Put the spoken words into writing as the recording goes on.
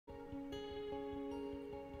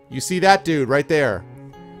You see that dude right there.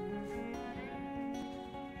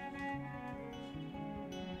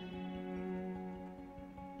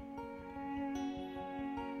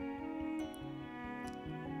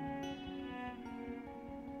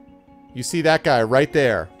 You see that guy right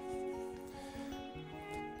there.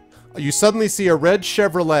 You suddenly see a red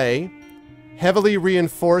Chevrolet, heavily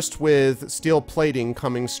reinforced with steel plating,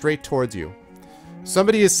 coming straight towards you.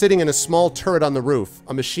 Somebody is sitting in a small turret on the roof,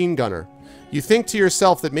 a machine gunner. You think to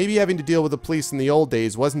yourself that maybe having to deal with the police in the old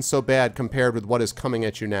days wasn't so bad compared with what is coming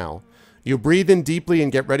at you now. You breathe in deeply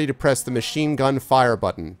and get ready to press the machine gun fire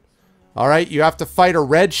button. Alright, you have to fight a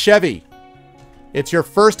red Chevy. It's your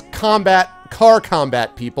first car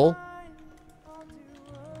combat, people.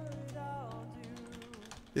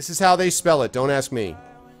 This is how they spell it, don't ask me.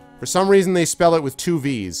 For some reason they spell it with 2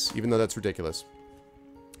 V's, even though that's ridiculous.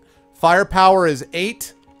 Firepower is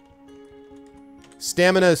 8.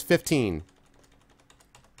 Stamina is 15.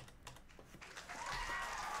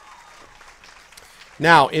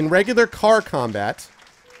 Now, in regular car combat,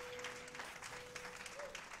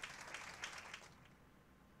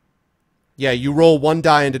 yeah, you roll 1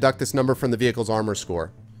 die and deduct this number from the vehicle's armor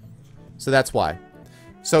score. So that's why.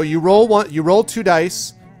 So you roll 2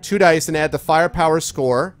 dice, and add the firepower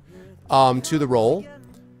score to the roll.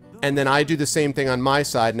 And then I do the same thing on my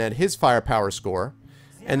side and add his firepower score.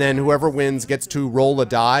 And then whoever wins gets to roll a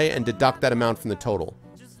die and deduct that amount from the total.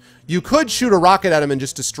 You could shoot a rocket at him and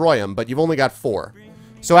just destroy him, but you've only got 4.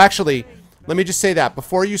 So actually, let me just say that.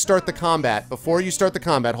 Before you start the combat,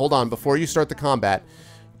 hold on, before you start the combat,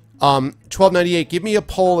 1298, give me a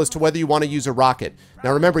poll as to whether you want to use a rocket.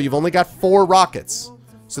 Now remember, you've only got 4 rockets.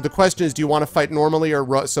 So the question is, do you want to fight normally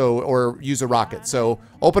or use a rocket? So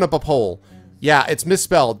open up a poll. Yeah, it's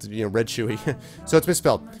misspelled, you know, red shoey. So it's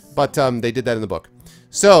misspelled, but they did that in the book.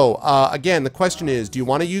 So again, the question is, do you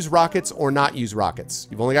want to use rockets or not use rockets?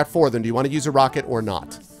 You've only got 4 of them. Do you want to use a rocket or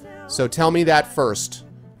not? So tell me that first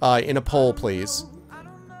in a poll, please.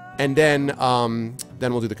 And then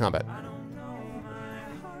we'll do the combat.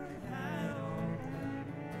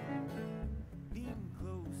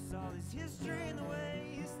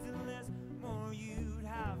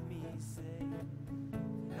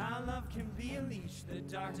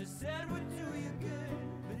 Doctor said would do you good,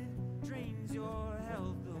 but it drains your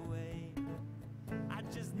health away. I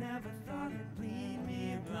just never thought it'd lead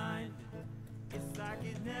me blind. It's like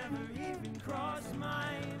it never even crossed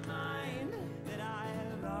my mind that I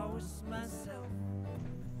had lost myself.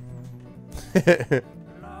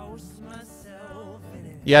 Lost myself in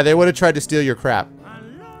it. Yeah, they would have tried to steal your crap.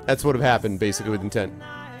 That's what would have happened, basically, with intent.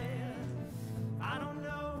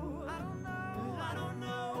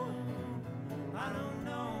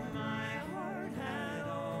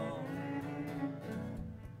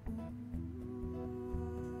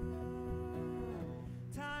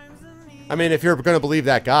 I mean, if you're going to believe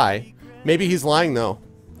that guy, maybe he's lying, though.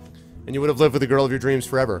 And you would have lived with the girl of your dreams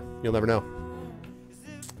forever. You'll never know.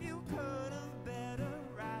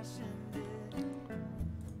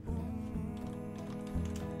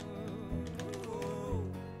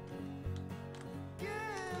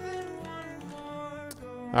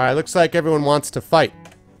 Alright, looks like everyone wants to fight.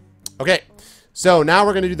 Okay, so now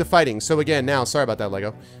we're going to do the fighting. So again, now, sorry about that,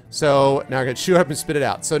 Lego. So now we're going to shoot up and spit it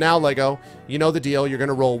out. So now, Lego, you know the deal. You're going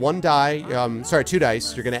to roll 1 die, 2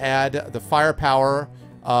 dice. You're going to add the firepower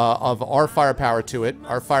of our firepower to it.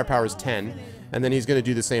 Our firepower is 10. And then he's going to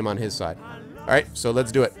do the same on his side. Alright, so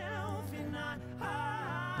let's do it.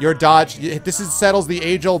 Your dodge, settles the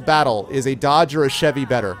age-old battle. Is a Dodge or a Chevy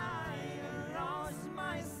better?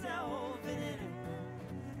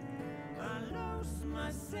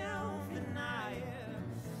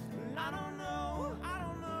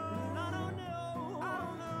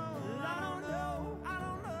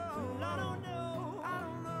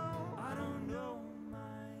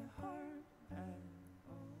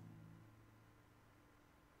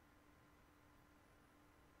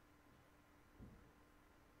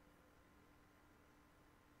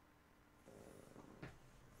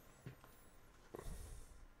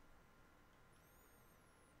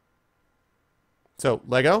 So,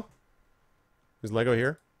 Lego? Is Lego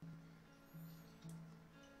here?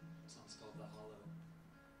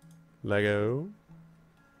 Lego?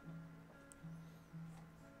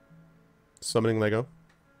 Summoning Lego.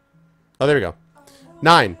 Oh, there we go.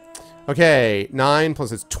 9. Okay, 9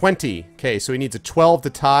 plus it's 20. Okay, so he needs a 12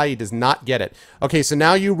 to tie. He does not get it. Okay, so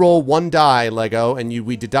now you roll 1 die, Lego, and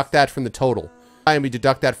we deduct that from the total. And we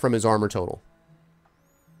deduct that from his armor total.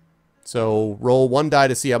 So, roll 1 die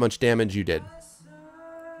to see how much damage you did.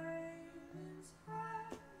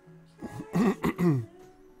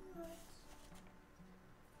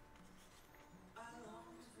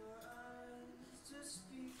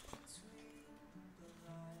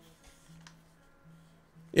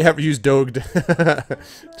 Yeah, use Dogged to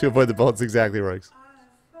avoid the bullets. Exactly, Roix.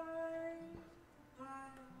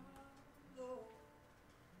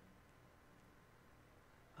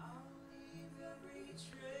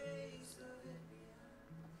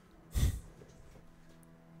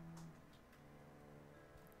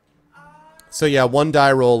 So yeah, 1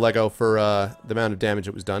 die roll Lego for the amount of damage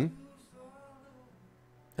it was done.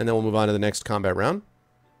 And then we'll move on to the next combat round.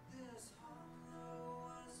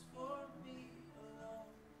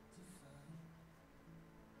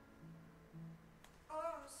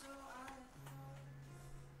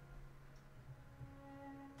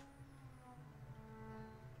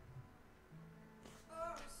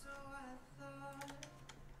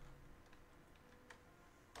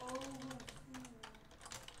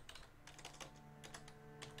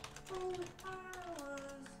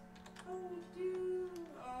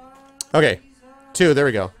 Okay, 2, there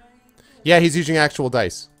we go. Yeah, he's using actual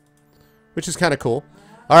dice, which is kind of cool.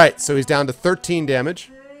 Alright, so he's down to 13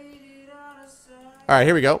 damage. Alright,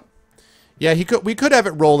 here we go. Yeah, we could have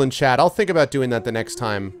it roll in chat. I'll think about doing that the next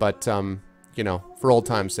time, but, you know, for old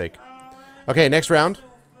time's sake. Okay, next round.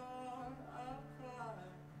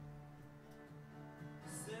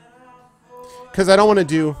 Because I don't want to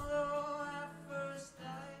do...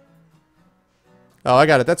 Oh, I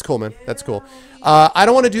got it. That's cool, man. That's cool. I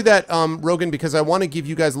don't want to do that, Rogan, because I want to give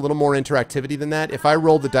you guys a little more interactivity than that. If I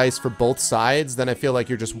roll the dice for both sides, then I feel like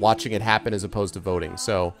you're just watching it happen as opposed to voting.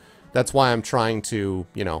 So that's why I'm trying to,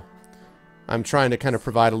 you know, I'm trying to kind of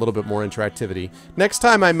provide a little bit more interactivity. Next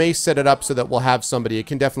time I may set it up so that we'll have somebody, it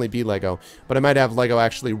can definitely be Lego, but I might have Lego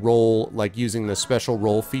actually roll, like using the special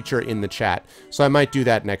roll feature in the chat. So I might do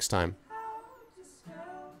that next time.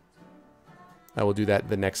 I will do that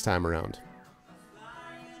the next time around.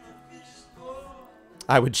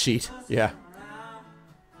 I would cheat, yeah.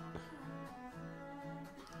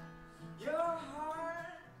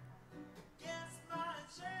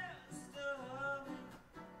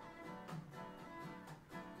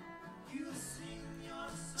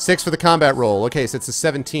 Six for the combat roll. Okay, so it's a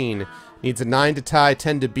 17. Needs a 9 to tie,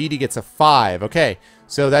 10 to beat. He gets a 5. Okay,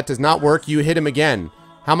 so that does not work. You hit him again.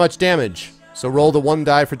 How much damage? So roll the 1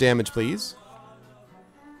 die for damage, please.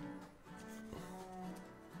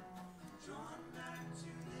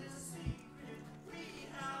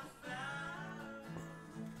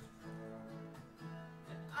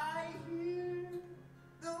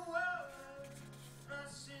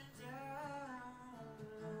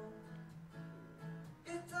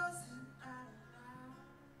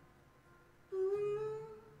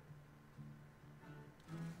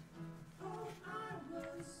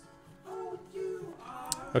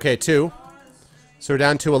 Okay, 2. So we're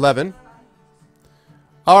down to 11.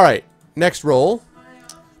 Alright, next roll.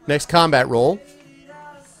 Next combat roll.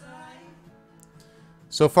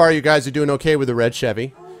 So far, you guys are doing okay with the red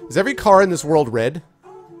Chevy. Is every car in this world red?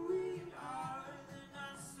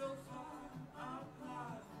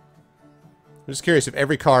 I'm just curious if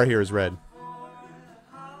every car here is red.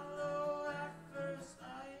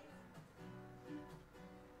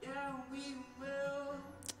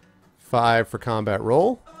 5 for combat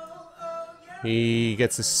roll. He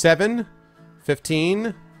gets a 7,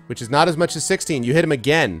 15, which is not as much as 16. You hit him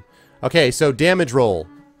again. Okay, so damage roll.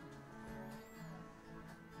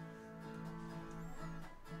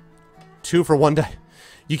 2 for 1 die.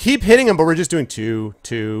 You keep hitting him, but we're just doing 2,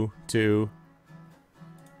 2, 2.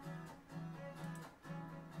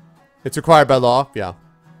 It's required by law. Yeah.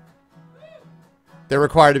 They're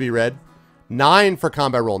required to be red. 9 for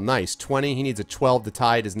combat roll. Nice. 20. He needs a 12 to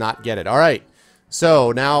tie. He does not get it. All right.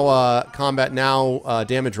 So now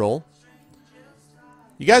damage roll.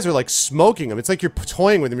 You guys are like smoking them. It's like you're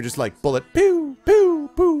toying with them. You're just like bullet. Pew, pew,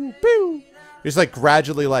 pew, pew. You're just like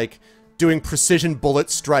gradually like doing precision bullet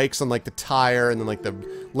strikes on like the tire and then like the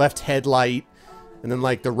left headlight and then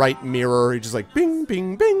like the right mirror. You're just like bing,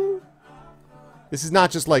 bing, bing. This is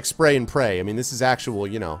not just like spray and pray. I mean, this is actual,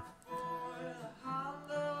 you know.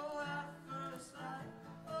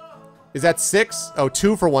 Is that 6? Oh,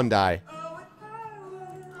 2 for 1 die.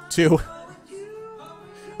 2.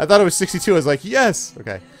 I thought it was 62. I was like, yes.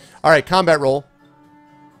 Okay. All right, combat roll.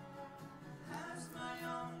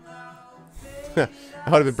 That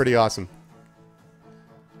would have been pretty awesome.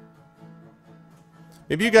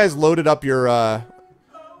 Maybe you guys loaded up your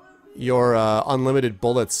unlimited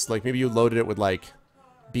bullets. Like maybe you loaded it with like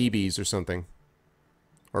BBs or something,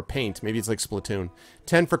 or paint. Maybe it's like Splatoon.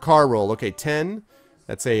 10 for car roll. Okay, 10.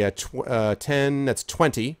 That's a 10. That's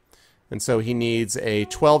 20. And so he needs a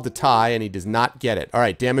 12 to tie, and he does not get it. All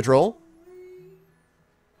right, damage roll.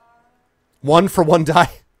 1 for 1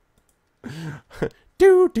 die.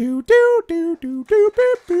 do do do do do do boop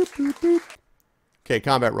boop boop boop. Okay,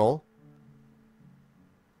 combat roll.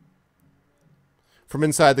 From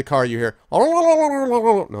inside the car, you hear...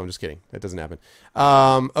 No, I'm just kidding. That doesn't happen.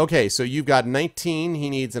 Okay, so you've got 19. He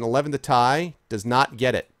needs an 11 to tie. Does not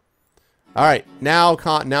get it. All right, now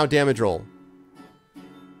damage roll.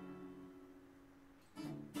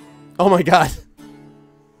 Oh my god.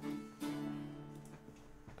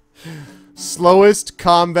 Slowest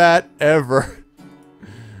combat ever.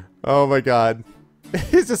 Oh my god.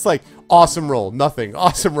 It's just like, awesome roll, nothing.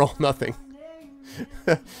 Awesome roll, nothing.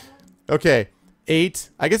 Okay. 8.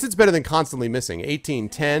 I guess it's better than constantly missing. 18.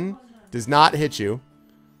 10. Does not hit you.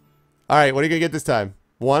 Alright, what are you going to get this time?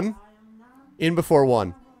 1? In before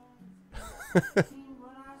 1.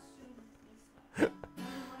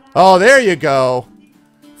 Oh, there you go.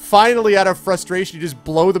 Finally, out of frustration, you just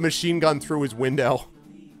blow the machine gun through his window.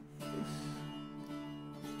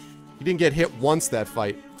 You didn't get hit once that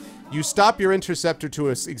fight. You stop your interceptor to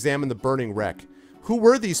examine the burning wreck. Who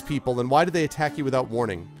were these people and why did they attack you without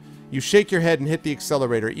warning? You shake your head and hit the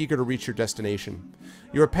accelerator, eager to reach your destination.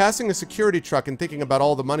 You are passing a security truck and thinking about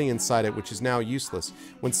all the money inside it, which is now useless,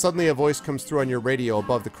 when suddenly a voice comes through on your radio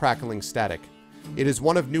above the crackling static. It is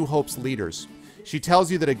one of New Hope's leaders. She tells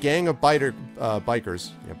you that a gang of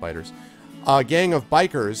bikers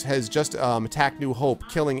has just attacked New Hope,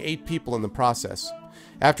 killing 8 people in the process.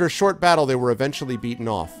 After a short battle, they were eventually beaten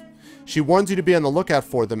off. She warns you to be on the lookout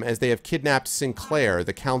for them as they have kidnapped Sinclair,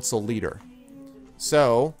 the council leader.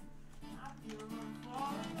 So...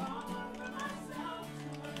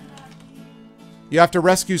 you have to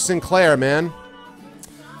rescue Sinclair, man.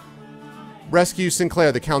 Rescue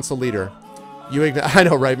Sinclair, the council leader. I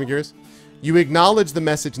know, right, McGears? You acknowledge the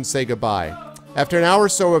message and say goodbye. After an hour or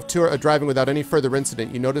so of driving without any further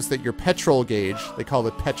incident, you notice that your petrol gauge, they call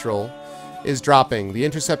it petrol, is dropping. The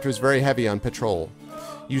interceptor is very heavy on petrol.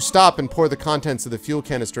 You stop and pour the contents of the fuel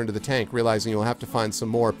canister into the tank, realizing you'll have to find some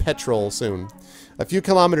more petrol soon. A few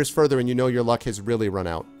kilometers further and you know your luck has really run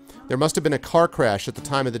out. There must have been a car crash at the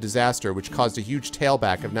time of the disaster, which caused a huge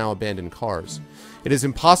tailback of now abandoned cars. It is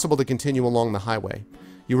impossible to continue along the highway.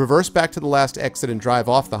 You reverse back to the last exit and drive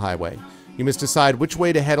off the highway. You must decide which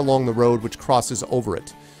way to head along the road which crosses over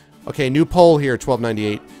it. Okay, new poll here,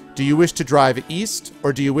 1298. Do you wish to drive east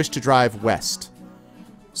or do you wish to drive west?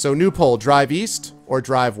 So new poll, drive east or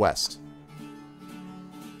drive west?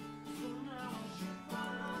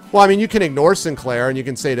 Well, I mean, you can ignore Sinclair and you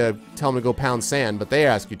can say to tell him to go pound sand, but they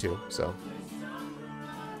ask you to, so.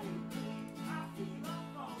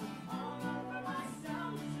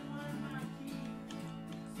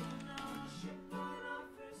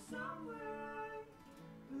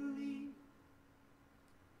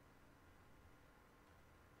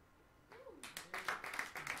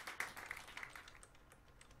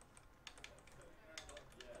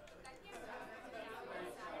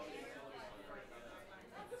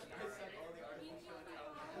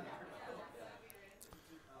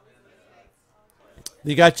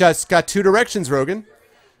 You just got 2 directions, Rogan.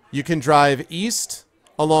 You can drive east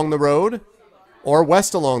along the road or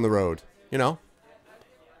west along the road. You know,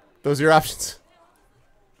 those are your options.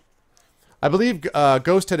 I believe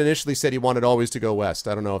Ghost had initially said he wanted always to go west.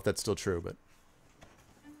 I don't know if that's still true, but...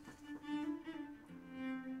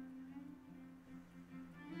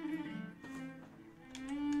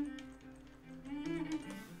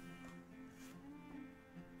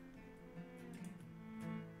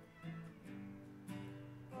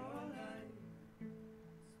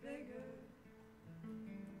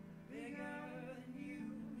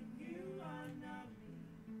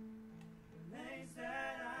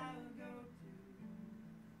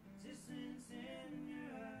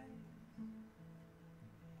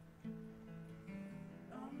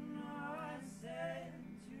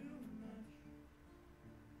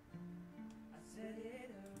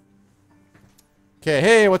 Okay,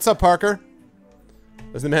 hey, what's up, Parker?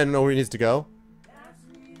 Does the man know where he needs to go?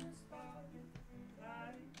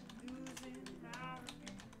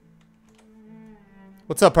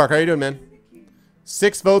 What's up, Parker? How you doing, man?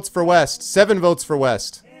 6 votes for West. 7 votes for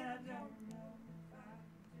West.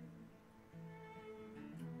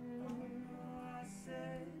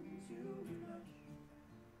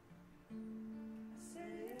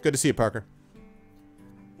 Good to see you, Parker.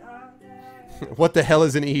 What the hell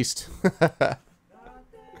is an East?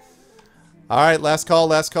 All right, last call,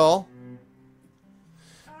 last call.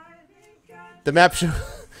 The map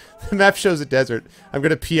shows a desert. I'm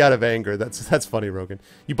gonna pee out of anger. That's funny, Rogan.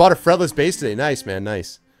 You bought a fretless base today. Nice, man,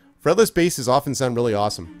 nice. Fretless bases often sound really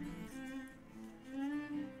awesome.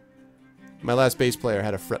 My last bass player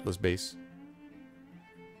had a fretless bass.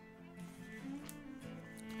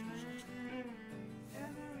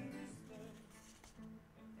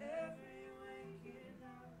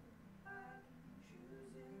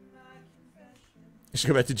 You should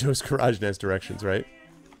go back to Joe's garage and ask directions, right?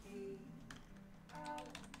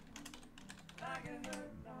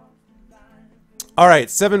 Alright,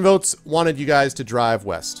 7 votes wanted you guys to drive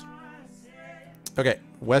west. Okay,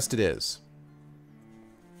 west it is.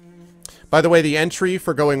 By the way, the entry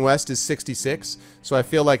for going west is 66, so I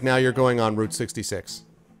feel like now you're going on Route 66.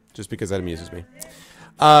 Just because that amuses me.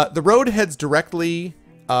 The road heads directly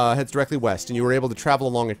west, and you were able to travel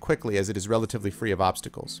along it quickly as it is relatively free of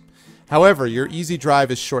obstacles. However, your easy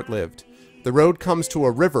drive is short-lived. The road comes to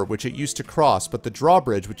a river which it used to cross, but the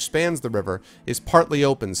drawbridge which spans the river is partly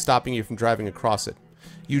open, stopping you from driving across it.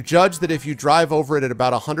 You judge that if you drive over it at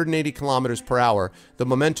about 180 kilometers per hour, the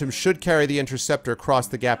momentum should carry the interceptor across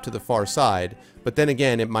the gap to the far side, but then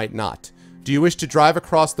again, it might not. Do you wish to drive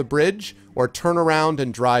across the bridge, or turn around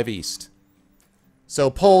and drive east? So,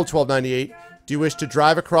 poll 1298. Do you wish to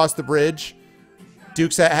drive across the bridge?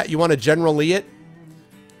 Dukes, you want to General Lee it,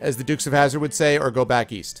 as the Dukes of Hazzard would say, or go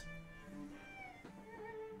back east?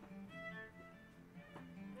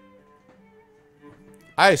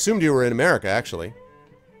 I assumed you were in America, actually.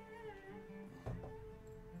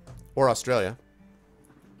 Or Australia.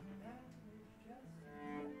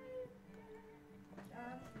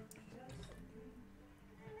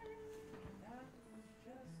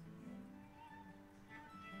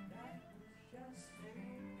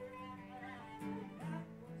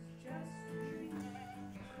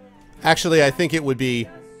 Actually, I think it would be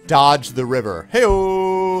dodge the river.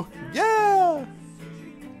 Hey-oh! Yeah!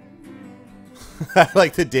 I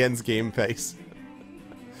like the Dan's game face.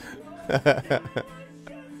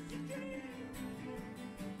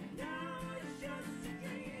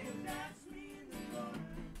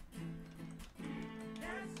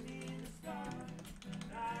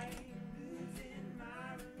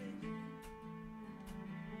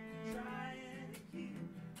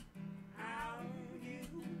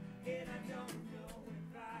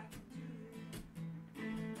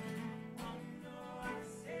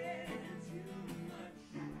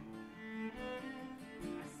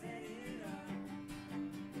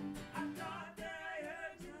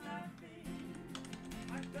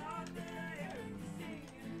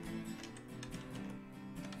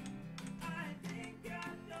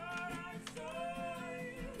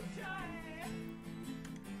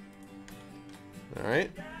 All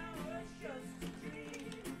right.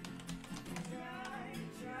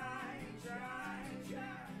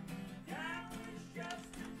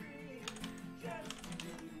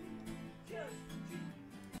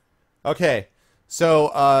 Okay,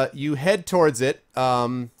 so you head towards it.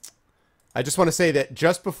 I just want to say that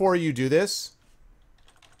just before you do this,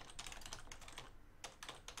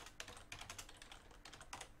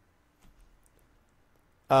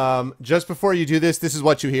 this is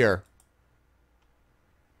what you hear.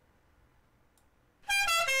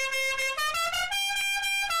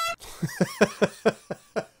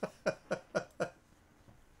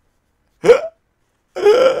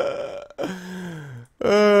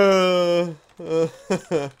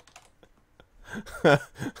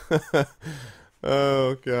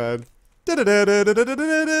 Oh god. Oh god.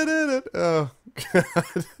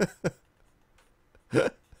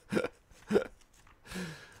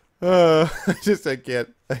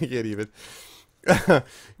 I can't even.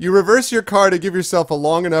 You reverse your car to give yourself a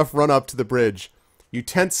long enough run up to the bridge. You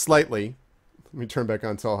tense slightly. Let me turn back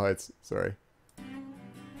on tall heights. Sorry.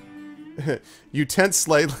 You tense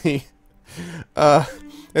slightly, and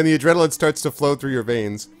the adrenaline starts to flow through your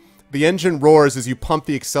veins. The engine roars as you pump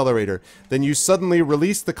the accelerator. Then you suddenly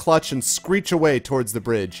release the clutch and screech away towards the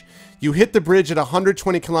bridge. You hit the bridge at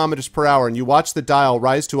 120 kilometers per hour, and you watch the dial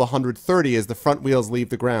rise to 130 as the front wheels leave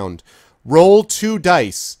the ground. Roll 2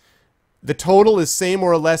 dice. The total is same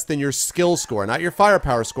or less than your skill score. Not your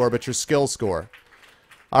firepower score, but your skill score.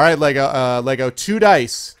 Alright, Lego, 2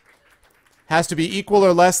 dice. Has to be equal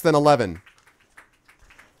or less than 11.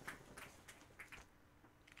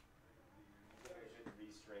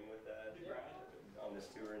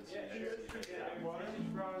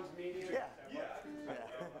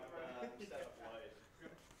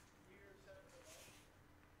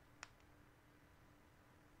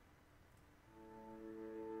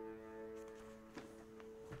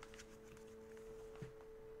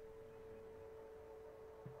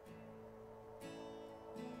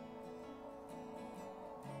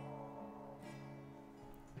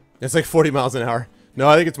 It's like 40 miles an hour. No,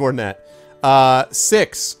 I think it's more than that.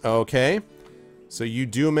 6. Okay. So you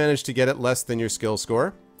do manage to get it less than your skill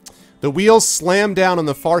score. The wheels slam down on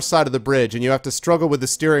the far side of the bridge, and you have to struggle with the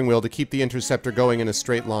steering wheel to keep the interceptor going in a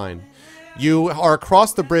straight line. You are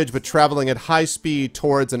across the bridge, but traveling at high speed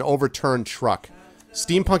towards an overturned truck.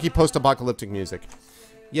 Steampunky post-apocalyptic music.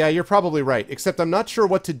 Yeah, you're probably right. Except I'm not sure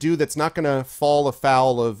what to do that's not going to fall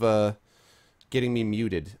afoul of getting me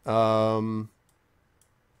muted.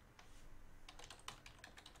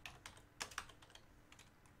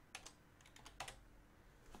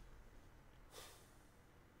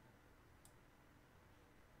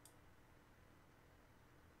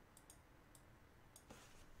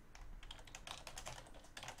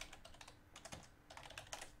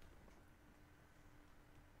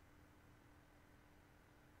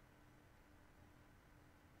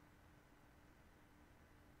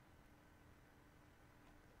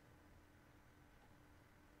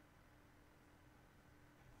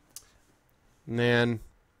 Man,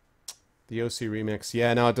 the OC remix.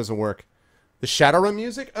 Yeah, no, it doesn't work. The Shadowrun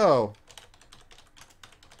music? Oh.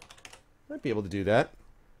 Might be able to do that.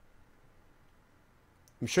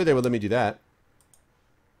 I'm sure they would let me do that.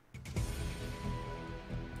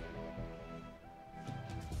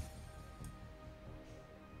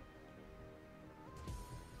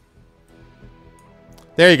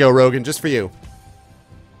 There you go, Rogan, just for you.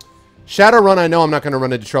 Shadowrun, I know I'm not going to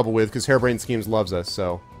run into trouble with because Harebrained Schemes loves us,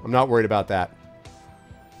 so I'm not worried about that.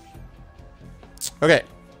 Okay.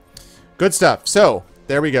 Good stuff. So,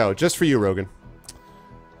 there we go. Just for you, Rogan.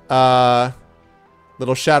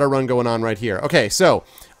 Little Shadowrun going on right here. Okay, so,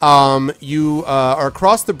 you are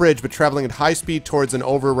across the bridge but traveling at high speed towards an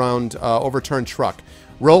overturned truck.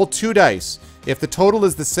 Roll 2 dice. If the total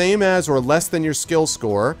is the same as or less than your skill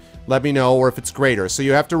score, let me know, or if it's greater. So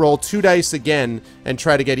you have to roll 2 dice again and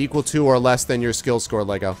try to get equal to or less than your skill score,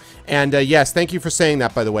 Lego. And yes, thank you for saying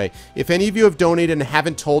that, by the way. If any of you have donated and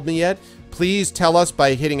haven't told me yet, please tell us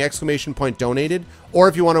by hitting !donated, or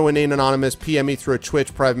if you want to remain anonymous, PM me through a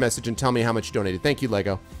Twitch private message and tell me how much you donated. Thank you,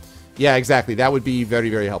 Lego. Yeah, exactly. That would be very,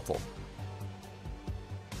 very helpful.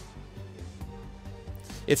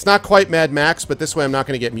 It's not quite Mad Max, but this way I'm not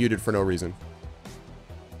going to get muted for no reason.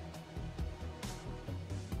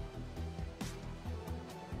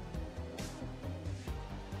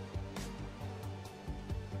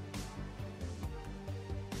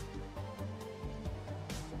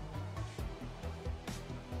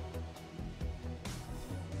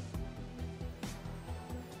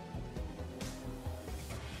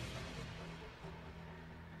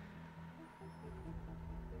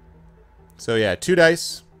 So yeah, 2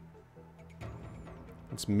 dice.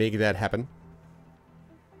 Let's make that happen.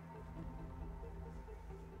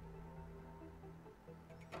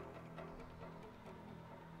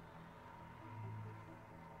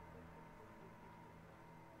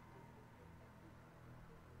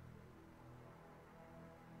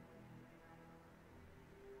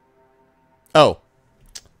 Oh.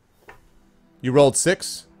 You rolled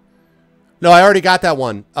 6? No, I already got that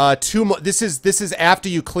one. 2 more. This is after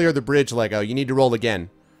you clear the bridge, Lego. You need to roll again.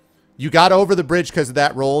 You got over the bridge because of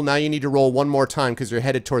that roll. Now you need to roll 1 more time because you're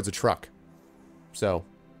headed towards a truck. So,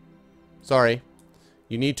 sorry.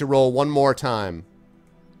 You need to roll 1 more time.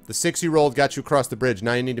 The 6 you rolled got you across the bridge.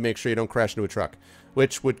 Now you need to make sure you don't crash into a truck,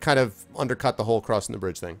 which would kind of undercut the whole crossing the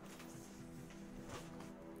bridge thing.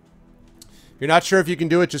 If you're not sure if you can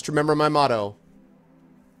do it, just remember my motto.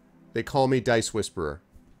 They call me Dice Whisperer.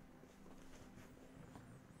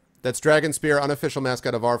 That's Dragon Spear, unofficial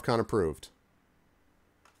mascot of ArvCon approved.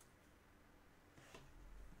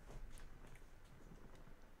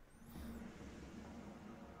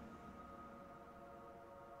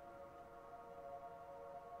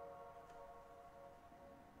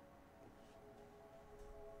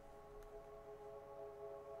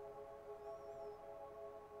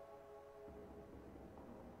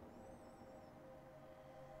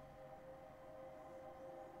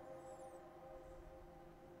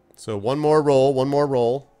 So 1 more roll, 1 more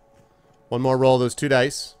roll. 1 more roll of those 2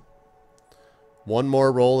 dice. 1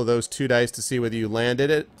 more roll of those 2 dice to see whether you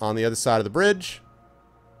landed it on the other side of the bridge.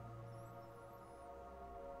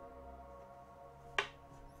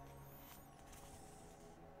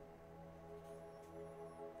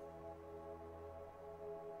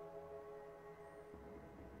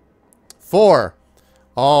 Four.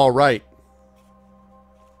 All right.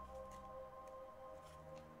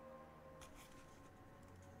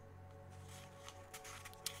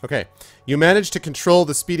 Okay, you managed to control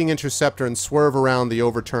the speeding interceptor and swerve around the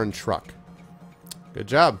overturned truck. Good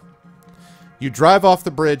job. You drive off the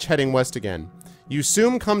bridge heading west again. You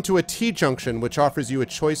soon come to a T-junction which offers you a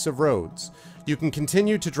choice of roads. You can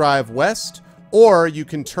continue to drive west, or you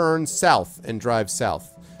can turn south and drive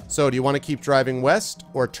south. So do you want to keep driving west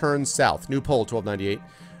or turn south? New poll, 1298.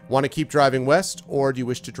 Want to keep driving west, or do you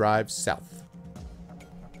wish to drive south?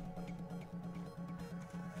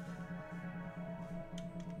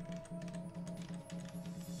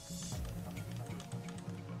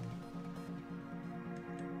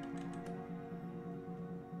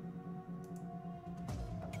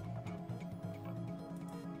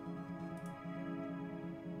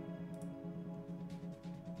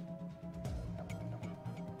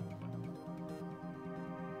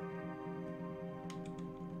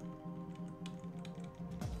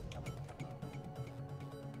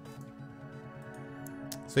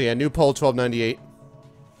 So yeah, new pole 1298.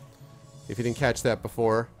 If you didn't catch that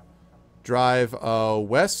before. Drive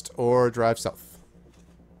west or drive south.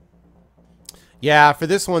 Yeah, for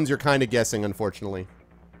this ones you're kind of guessing, unfortunately.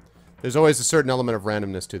 There's always a certain element of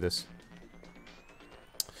randomness to this.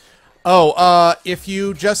 Oh, if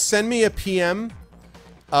you just send me a PM,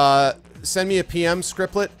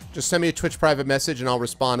 scriptlet, just send me a Twitch private message and I'll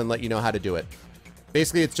respond and let you know how to do it.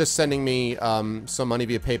 Basically, it's just sending me some money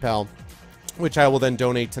via PayPal, which I will then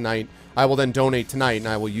donate tonight. I will then donate tonight, and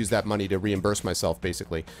I will use that money to reimburse myself,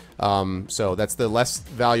 basically. So that's the less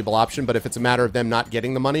valuable option, but if it's a matter of them not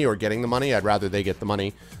getting the money or getting the money, I'd rather they get the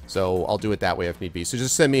money. So I'll do it that way if need be. So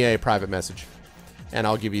just send me a private message, and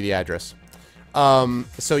I'll give you the address.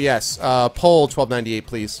 So yes, poll 1298,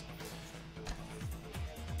 please.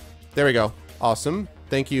 There we go. Awesome.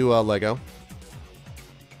 Thank you, Lego.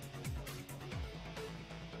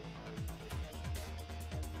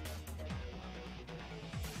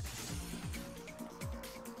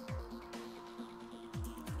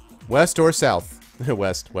 West or south?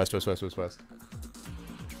 West. West.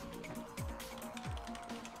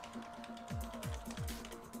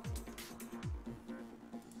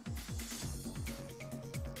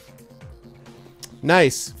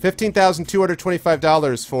 Nice.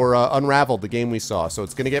 $15,225 for Unraveled, the game we saw. So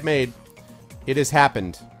it's going to get made. It has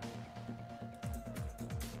happened.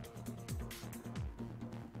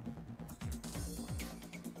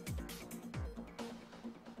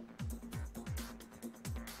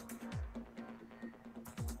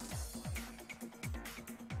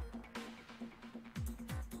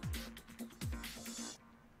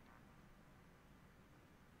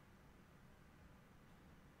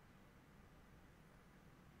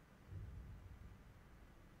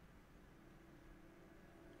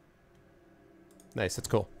 Nice, that's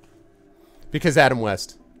cool. Because Adam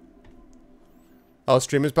West. Oh,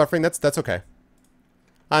 stream is buffering? That's okay.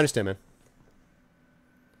 I understand, man.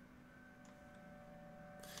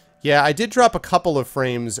 Yeah, I did drop a couple of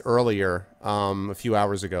frames earlier, a few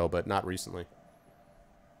hours ago, but not recently.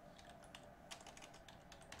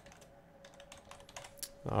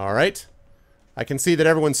 Alright. I can see that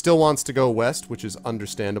everyone still wants to go west, which is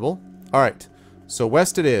understandable. Alright, so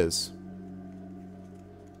west it is.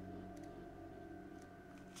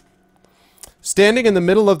 Standing in the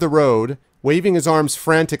middle of the road, waving his arms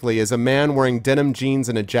frantically, is a man wearing denim jeans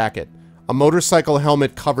and a jacket. A motorcycle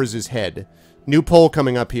helmet covers his head. New poll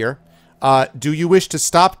coming up here. Do you wish to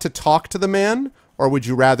stop to talk to the man, or would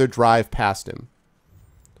you rather drive past him?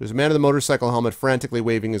 There's a man in the motorcycle helmet frantically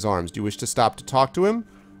waving his arms. Do you wish to stop to talk to him,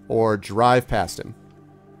 or drive past him?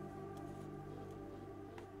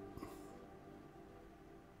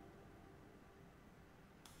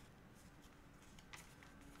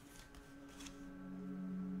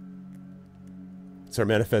 It's our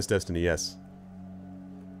manifest destiny, yes.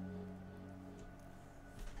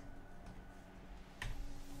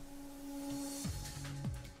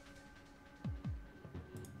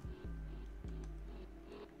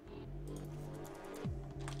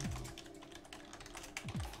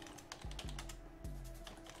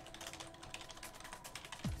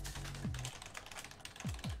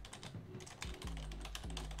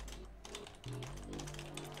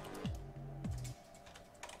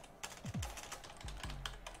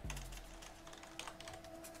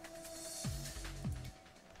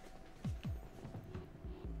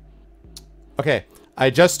 Okay,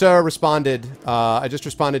 I just responded. I just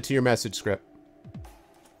responded to your message script.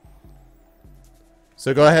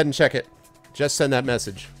 So go ahead and check it. Just send that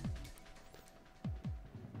message.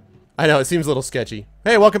 I know, it seems a little sketchy.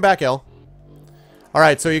 Hey, welcome back, El.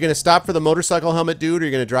 Alright, so you're going to stop for the motorcycle helmet dude, or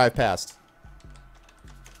you're going to drive past?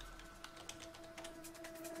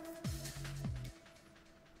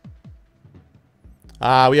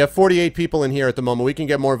 We have 48 people in here at the moment. We can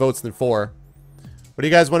get more votes than 4. What do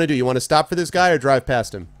you guys want to do? You want to stop for this guy or drive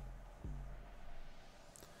past him?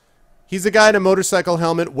 He's a guy in a motorcycle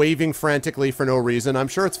helmet waving frantically for no reason. I'm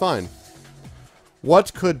sure it's fine.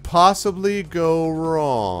 What could possibly go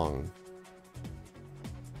wrong?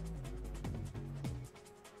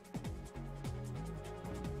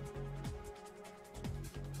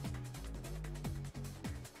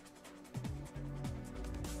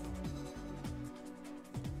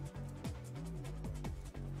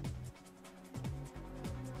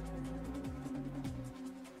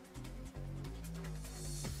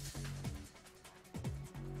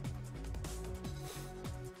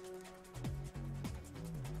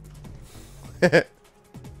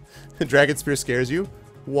 Dragon Spear scares you?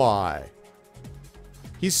 Why?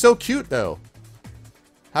 He's so cute, though.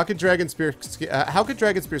 How could Dragon Spear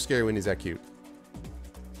scare you when he's that cute?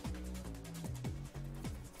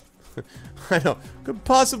 I know. Could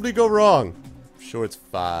possibly go wrong. Sure, it's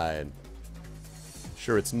fine.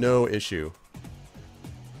 Sure, it's no issue.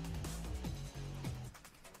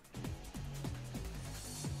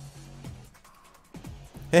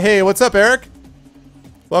 Hey, what's up, Eric?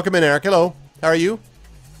 Welcome in, Eric. Hello. How are you?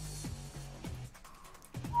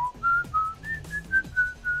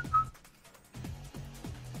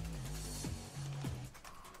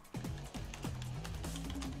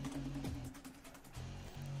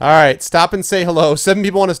 Alright, stop and say hello. 7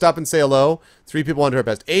 people want to stop and say hello. 3 people want to drive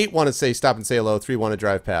past. 8 want to say stop and say hello. 3 want to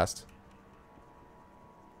drive past.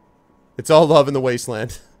 It's all love in the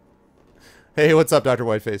wasteland. Hey, what's up, Dr.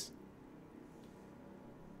 Whiteface?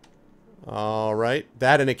 Alright.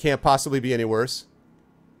 That and it can't possibly be any worse.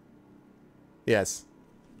 Yes.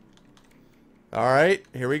 Alright,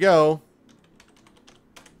 here we go.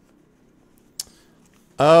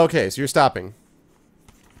 Okay, so you're stopping.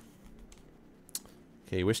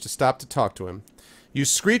 Okay, you wish to stop to talk to him. You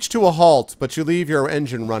screech to a halt, but you leave your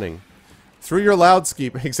engine running. Through your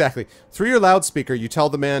loudspeaker, exactly. Through your loudspeaker, you tell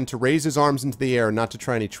the man to raise his arms into the air and not to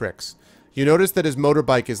try any tricks. You notice that his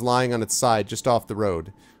motorbike is lying on its side just off the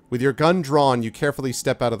road. With your gun drawn, you carefully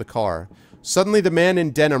step out of the car. Suddenly, the man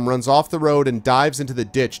in denim runs off the road and dives into the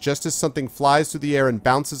ditch just as something flies through the air and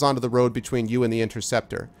bounces onto the road between you and the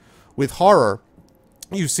interceptor. With horror,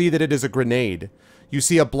 you see that it is a grenade. You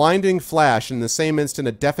see a blinding flash, and in the same instant,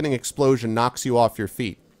 a deafening explosion knocks you off your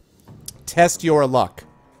feet. Test your luck.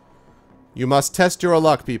 You must test your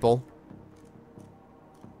luck, people.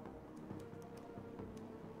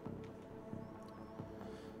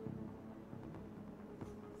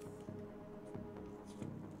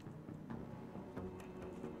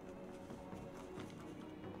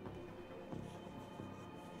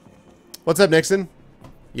 What's up, Nixon?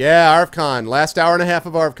 Yeah, ArvCon. Last hour and a half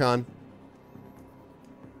of ArvCon.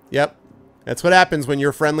 Yep. That's what happens when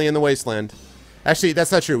you're friendly in the wasteland. Actually,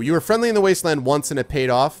 that's not true. You were friendly in the wasteland once and it paid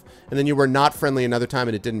off, and then you were not friendly another time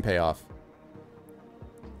and it didn't pay off.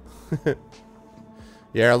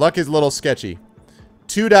 Yeah, our luck is a little sketchy.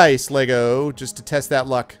 2 dice, Lego, just to test that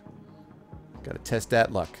luck. Gotta test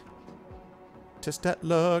that luck. Test that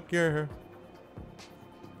luck, yeah.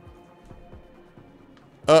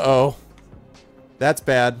 Uh-oh. That's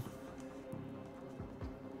bad.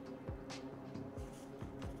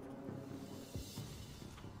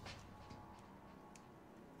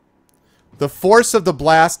 The force of the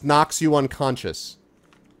blast knocks you unconscious.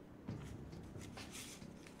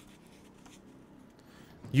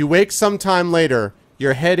 You wake sometime later,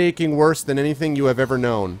 your head aching worse than anything you have ever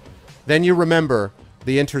known. Then you remember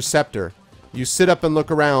the interceptor. You sit up and look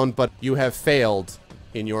around, but you have failed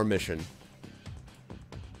in your mission.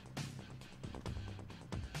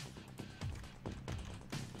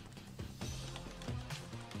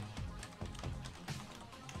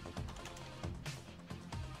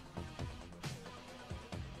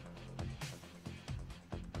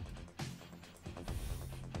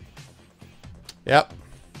 Yep.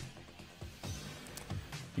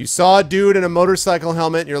 You saw a dude in a motorcycle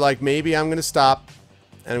helmet, and you're like, maybe I'm going to stop,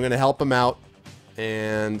 and I'm going to help him out.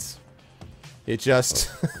 And it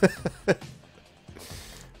just...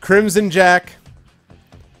 Crimson Jack.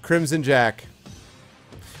 Crimson Jack.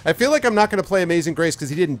 I feel like I'm not going to play Amazing Grace because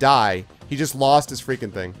he didn't die. He just lost his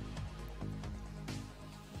freaking thing.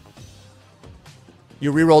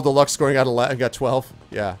 You re-rolled the luck scoring out 11, got 12?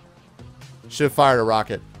 Yeah. Should have fired a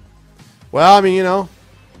rocket. Well, I mean, you know.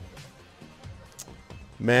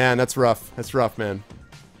 Man, that's rough. That's rough, man.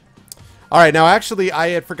 Alright, now actually, I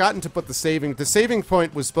had forgotten to put the saving. The saving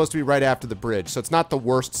point was supposed to be right after the bridge, so it's not the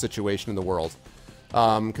worst situation in the world.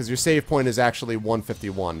 Because your save point is actually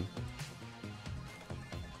 151.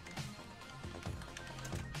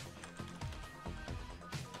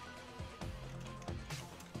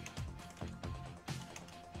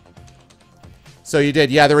 So you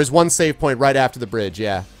did. Yeah, there was one save point right after the bridge,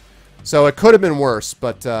 yeah. So it could have been worse,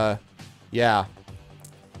 but, yeah.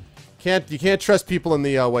 You can't trust people in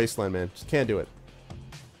the wasteland, man. Just can't do it.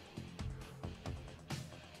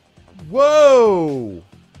 Whoa!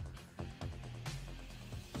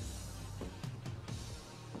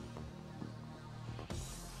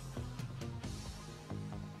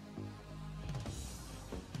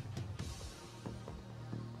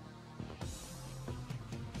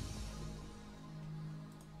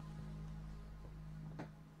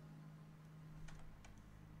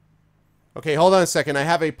 Okay, hold on a second. I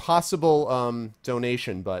have a possible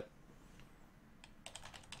donation, but...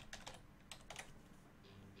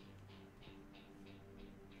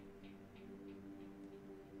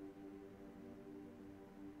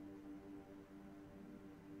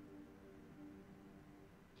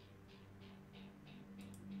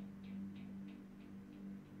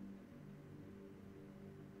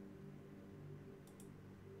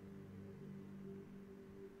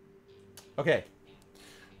 Okay.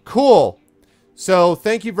 Cool. So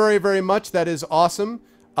thank you very, very much. That is awesome.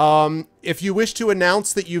 If you wish to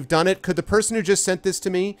announce that you've done it, could the person who just sent this to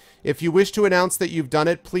me, if you wish to announce that you've done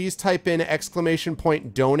it, please type in !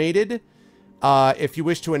 donated. If you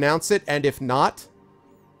wish to announce it, and if not,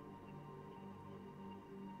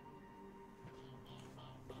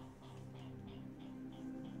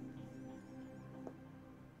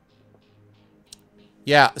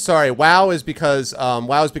 yeah, sorry. WoW is because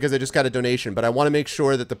I just got a donation, but I want to make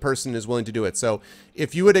sure that the person is willing to do it. So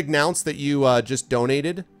if you would announce that you just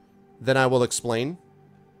donated, then I will explain.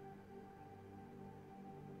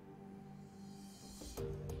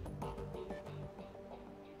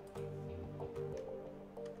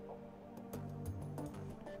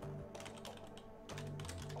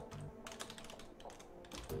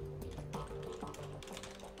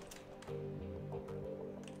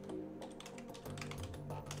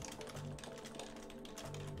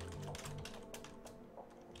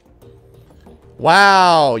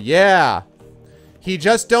 Wow, yeah. He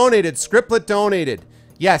just donated. Scriptlet donated.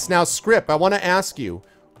 Yes, now Script, I want to ask you,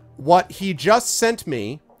 what he just sent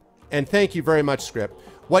me, and thank you very much, Script,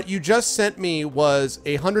 what you just sent me was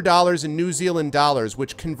 $100 in New Zealand dollars,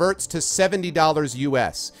 which converts to $70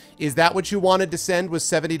 US. Is that what you wanted to send, was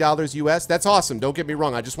 $70 US? That's awesome, don't get me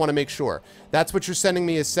wrong, I just want to make sure. That's what you're sending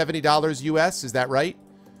me is $70 US, is that right?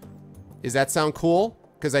 Does that sound cool?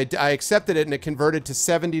 Because I accepted it and it converted to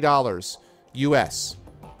 $70 US,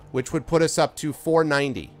 which would put us up to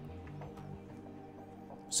 $490.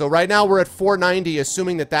 So right now we're at $490,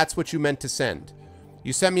 assuming that that's what you meant to send.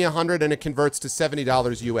 You sent me 100 and it converts to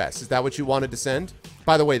 $70 US. Is that what you wanted to send?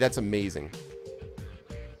 By the way, that's amazing.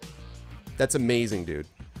 That's amazing, dude.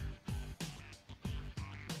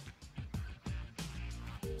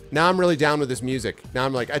 Now I'm really down with this music. Now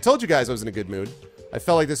I'm like, I told you guys I was in a good mood. I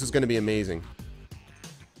felt like this was going to be amazing.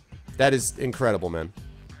 That is incredible, man.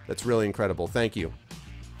 That's really incredible. Thank you.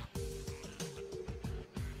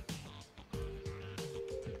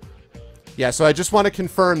 Yeah, so I just want to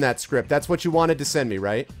confirm that Script. That's what you wanted to send me,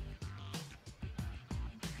 right?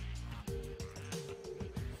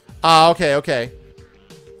 Ah, okay, okay.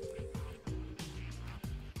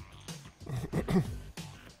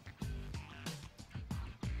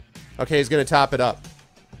 Okay, he's going to top it up.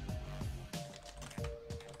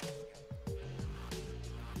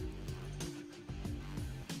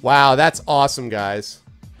 Wow, that's awesome, guys.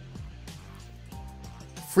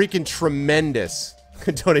 Freaking tremendous.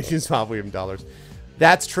 Donations $5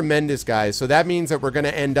 That's tremendous, guys. So that means that we're going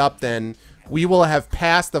to end up then, we will have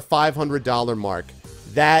passed the $500 mark.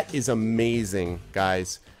 That is amazing,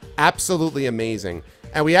 guys. Absolutely amazing.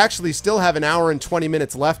 And we actually still have an hour and 20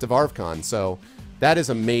 minutes left of ArvCon. So that is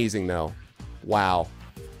amazing, though. Wow.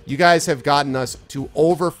 You guys have gotten us to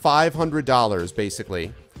over $500,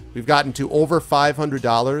 basically. We've gotten to over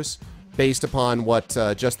 $500 based upon what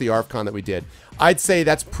just the ArvCon that we did. I'd say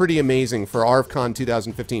that's pretty amazing for ArvCon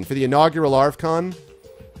 2015. For the inaugural ArvCon,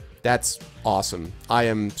 that's awesome. I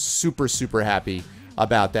am super, super happy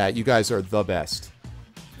about that. You guys are the best.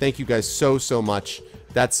 Thank you guys so, so much.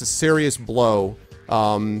 That's a serious blow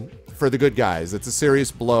for the good guys. It's a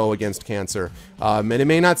serious blow against cancer. And it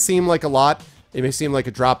may not seem like a lot. It may seem like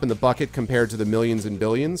a drop in the bucket compared to the millions and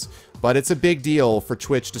billions, but it's a big deal for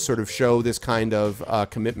Twitch to sort of show this kind of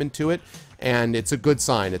commitment to it, and it's a good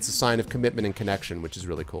sign. It's a sign of commitment and connection, which is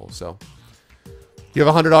really cool. So, you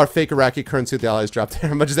have a $100 fake Iraqi currency that the Allies dropped there.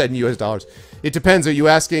 How much is that in US dollars? It depends. Are you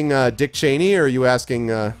asking Dick Cheney, or are you asking...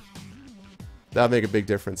 that'll make a big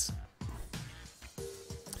difference.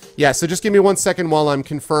 Yeah, so just give me 1 second while I'm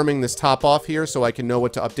confirming this top off here so I can know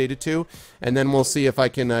what to update it to. And then we'll see if I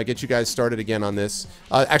can get you guys started again on this.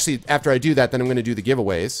 Actually, after I do that, then I'm going to do the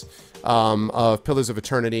giveaways of Pillars of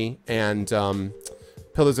Eternity and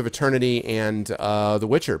The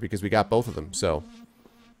Witcher, because we got both of them. So...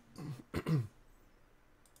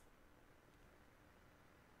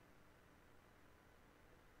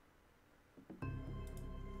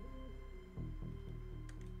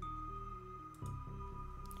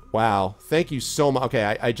 Wow. Thank you so much.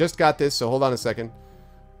 Okay, I just got this, so hold on a second.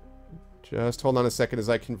 Just hold on a second as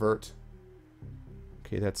I convert.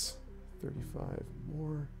 Okay, that's 35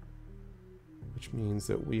 more. Which means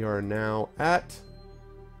that we are now at...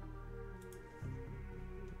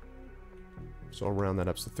 So I'll round that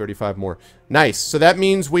up, so 35 more. Nice. So that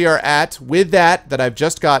means we are at, with that I've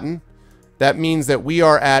just gotten, that means that we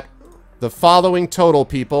are at the following total,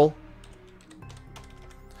 people.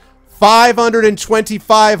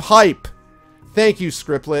 525 hype. Thank you,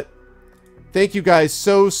 Scriptlet. Thank you guys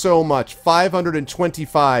so, so much.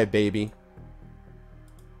 525, baby.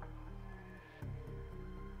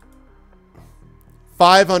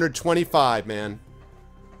 525, man.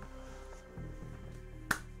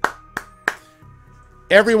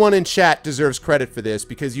 Everyone in chat deserves credit for this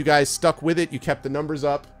because you guys stuck with it. You kept the numbers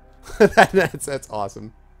up. That's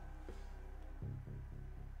awesome.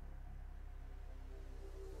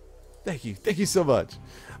 Thank you. Thank you so much.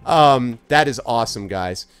 That is awesome,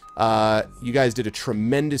 guys. You guys did a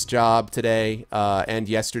tremendous job today and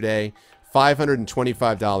yesterday.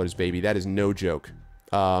 $525, baby. That is no joke.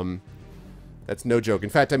 That's no joke. In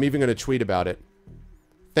fact, I'm even going to tweet about it.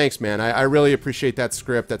 Thanks, man. I really appreciate that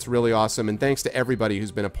script. That's really awesome. And thanks to everybody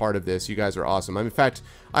who's been a part of this. You guys are awesome. In fact,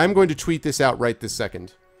 I'm going to tweet this out right this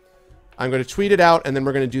second. I'm going to tweet it out, and then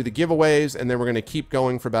we're going to do the giveaways, and then we're going to keep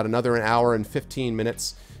going for about another an hour and 15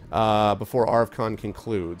 minutes before ArvCon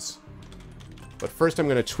concludes. But first, I'm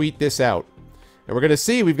going to tweet this out. And we're going to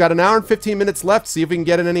see. We've got an hour and 15 minutes left. See if we can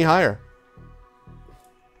get it any higher.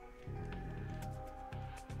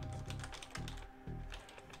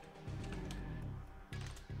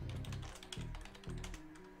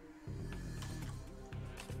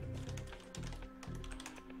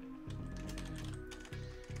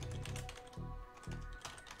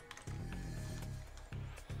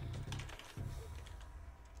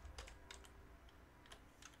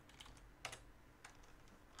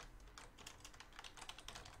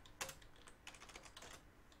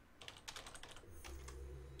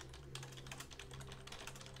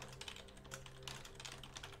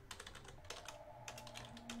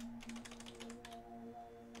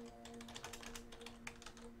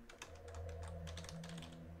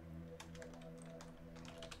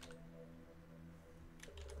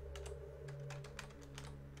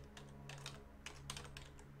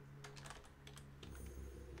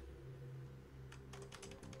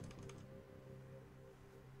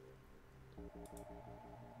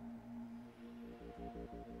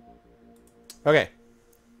 Okay.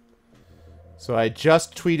 So I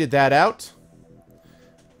just tweeted that out.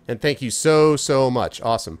 And thank you so, so much.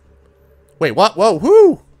 Awesome. Wait, what? Whoa,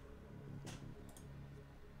 whoo!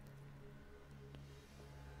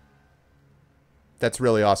 That's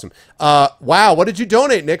really awesome. Wow, what did you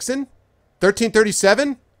donate, Nixon?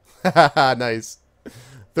 1337? Nice.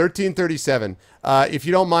 1337. If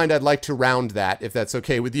you don't mind, I'd like to round that, if that's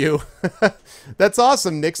okay with you. That's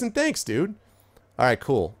awesome, Nixon. Thanks, dude. All right,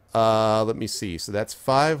 cool. Let me see. So that's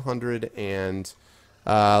 500 and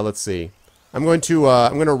let's see. I'm going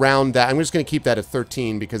to round that. I'm just going to keep that at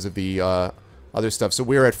 13 because of the other stuff. So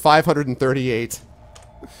we're at 538.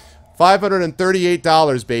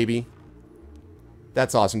 $538, baby.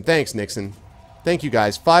 That's awesome. Thanks, Nixon. Thank you,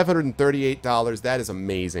 guys. $538. That is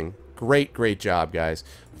amazing. Great, great job, guys.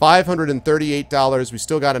 $538. We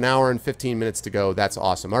still got an hour and 15 minutes to go. That's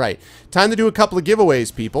awesome. All right. Time to do a couple of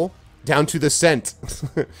giveaways, people. Down to the cent.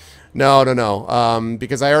 No.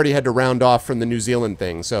 Because I already had to round off from the New Zealand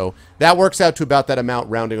thing. So that works out to about that amount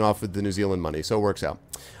rounding off with the New Zealand money. So it works out.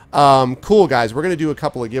 Cool, guys. We're going to do a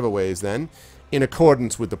couple of giveaways then in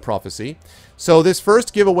accordance with the prophecy. So this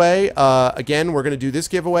first giveaway, again, we're going to do this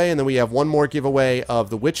giveaway, and then we have one more giveaway of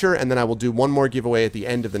The Witcher, and then I will do one more giveaway at the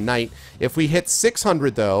end of the night. If we hit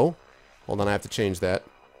 600, though... Hold on, I have to change that.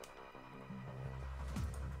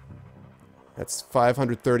 That's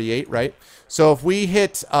 538, right? So if we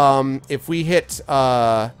hit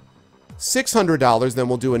 $600, then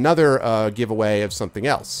we'll do another giveaway of something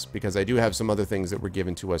else, because I do have some other things that were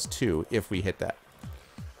given to us too, if we hit that.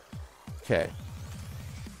 Okay.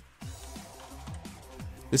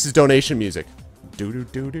 This is donation music.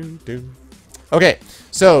 Do-do-do-do-do. Okay,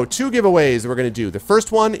 so 2 giveaways that we're going to do. The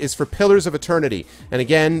first one is for Pillars of Eternity. And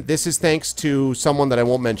again, this is thanks to someone that I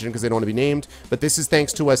won't mention because they don't want to be named, but this is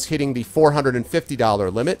thanks to us hitting the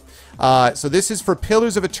 $450 limit. So this is for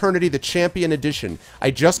Pillars of Eternity, the Champion Edition.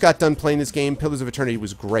 I just got done playing this game. Pillars of Eternity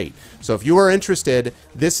was great. So if you are interested,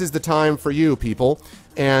 this is the time for you, people.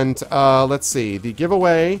 And let's see, the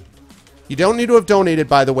giveaway... You don't need to have donated,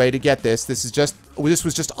 by the way, to get this. This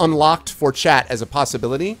was just unlocked for chat as a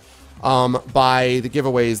possibility by the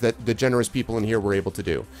giveaways that the generous people in here were able to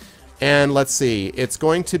do. And let's see. It's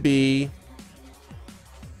going to be...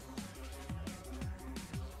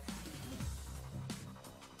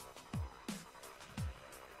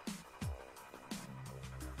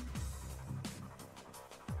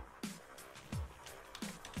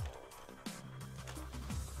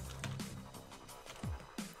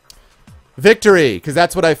 Victory, because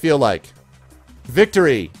that's what I feel like.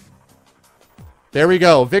 Victory. There we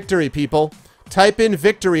go. Victory, people. Type in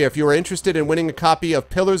victory if you are interested in winning a copy of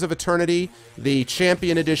Pillars of Eternity, the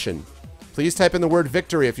Champion Edition. please type in the word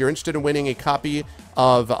victory if you're interested in winning a copy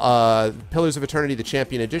of Pillars of Eternity, the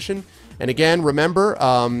Champion Edition. And again, remember,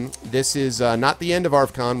 this is not the end of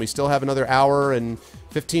ArvCon. We still have another hour and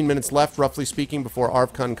 15 minutes left, roughly speaking, before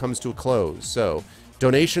ArvCon comes to a close. So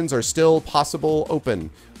donations are still possible, open.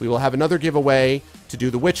 We will have another giveaway to do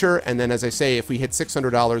The Witcher, and then, as I say, if we hit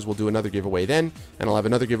 $600, we'll do another giveaway then, and I'll have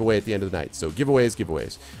another giveaway at the end of the night. So giveaways,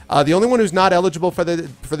 giveaways. The only one who's not eligible for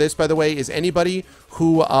this, by the way, is anybody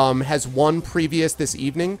who has won previous this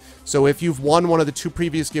evening. So if you've won one of the 2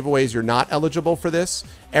 previous giveaways, you're not eligible for this.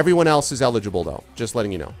 Everyone else is eligible, though. Just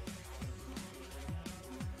letting you know.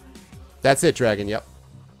 That's it, Dragon. Yep.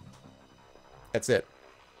 That's it.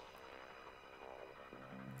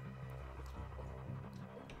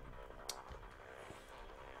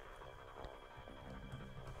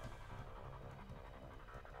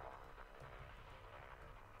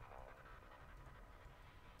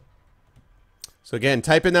 So again,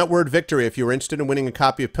 type in that word victory if you were interested in winning a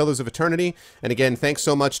copy of Pillars of Eternity. And again, thanks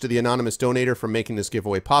so much to the anonymous donator for making this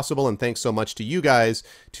giveaway possible. And thanks so much to you guys,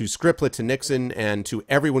 to Scriptlet, to Nixon, and to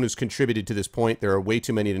everyone who's contributed to this point. There are way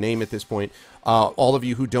too many to name at this point. All of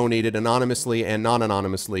you who donated anonymously and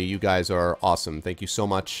non-anonymously, you guys are awesome. Thank you so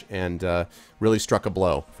much, and really struck a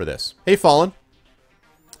blow for this. Hey, Fallen.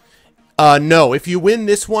 No, if you win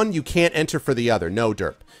this one, you can't enter for the other. No,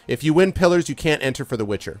 Derp. If you win Pillars, you can't enter for The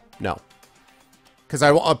Witcher. No.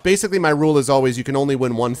 Because basically my rule is always you can only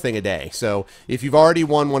win one thing a day. So if you've already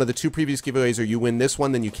won one of the 2 previous giveaways or you win this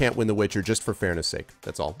one, then you can't win The Witcher, just for fairness sake.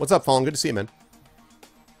 That's all. What's up, Fallen? Good to see you, man.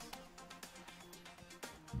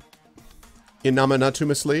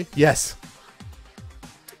 Innominatumously? Yes.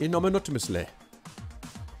 Innominatumously.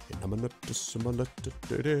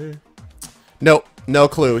 No, no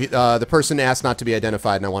clue. The person asked not to be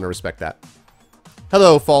identified, and I want to respect that.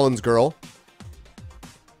 Hello, Fallen's girl.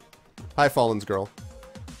 Hi, Fallen's girl.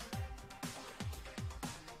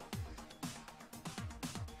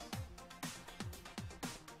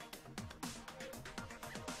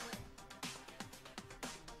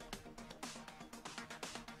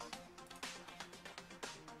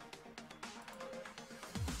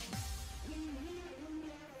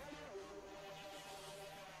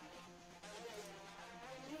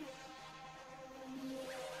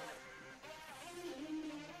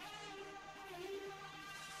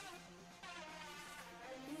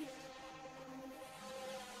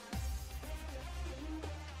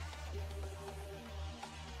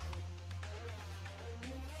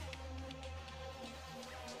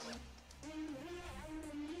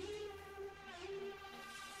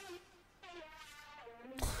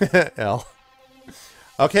 L.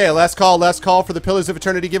 Okay, last call for the Pillars of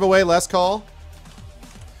Eternity giveaway. Last call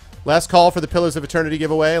for the Pillars of Eternity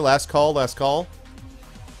giveaway. Last call.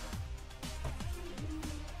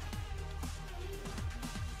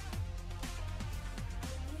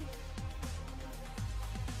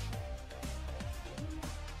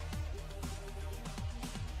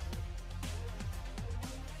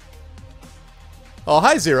 Oh,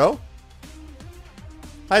 hi, Zero.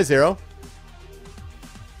 Hi, Zero.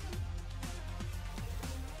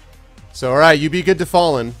 So, alright, you be good to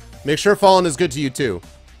Fallen. Make sure Fallen is good to you, too.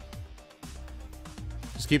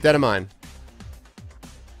 Just keep that in mind.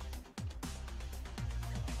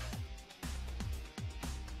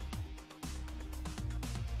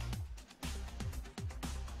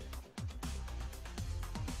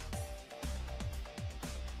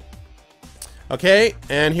 Okay,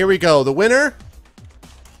 and here we go. The winner...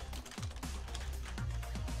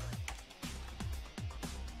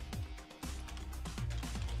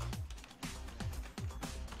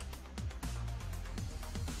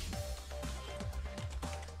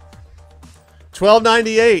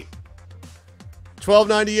 $12.98.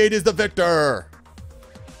 $12.98 is the victor.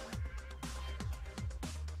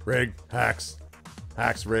 Rigged. Hacks.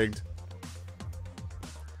 Hacks rigged.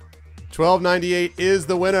 $12.98 is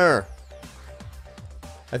the winner.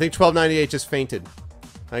 I think $12.98 just fainted.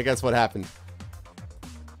 I think that's what happened.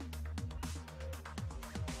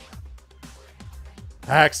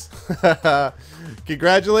 Hacks.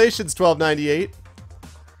 Congratulations, $12.98.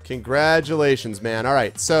 Congratulations, man. All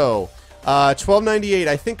right, so...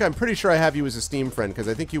 $12.98. I'm pretty sure I have you as a Steam friend because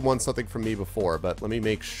I think you won something from me before, but let me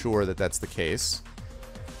make sure that that's the case.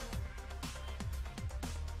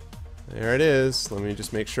 There it is. Let me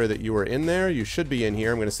just make sure that you are in there. You should be in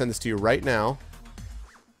here. I'm going to send this to you right now.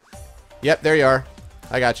 Yep, there you are.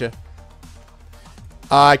 I got you.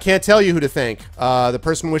 I can't tell you who to thank. The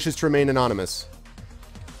person wishes to remain anonymous.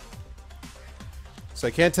 So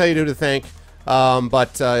I can't tell you who to thank.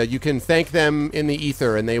 But you can thank them in the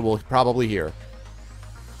ether, and they will probably hear.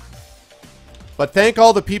 But thank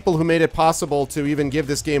all the people who made it possible to even give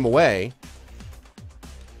this game away.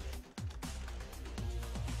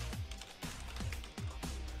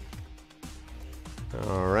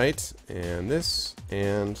 All right, and this,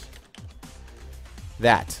 and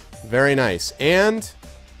that. Very nice. And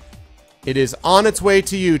it is on its way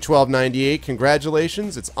to you, 1298.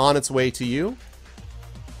 Congratulations, it's on its way to you.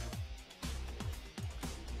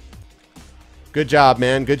 Good job,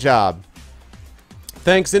 man, good job.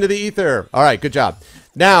 Thanks into the ether. All right, good job.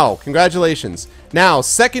 Now, congratulations. Now,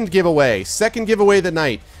 second giveaway of the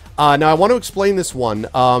night. Now, I want to explain this one.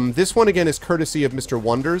 This one, again, is courtesy of Mr.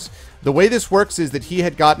 Wonders. The way this works is that he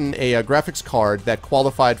had gotten a graphics card that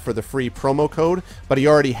qualified for the free promo code, but he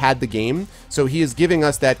already had the game, so he is giving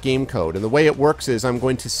us that game code. And the way it works is I'm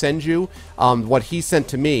going to send you what he sent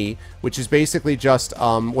to me, which is basically just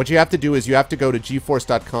what you have to do is you have to go to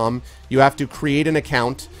GeForce.com. You have to create an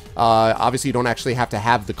account. Obviously, you don't actually have to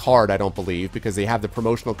have the card, I don't believe, because they have the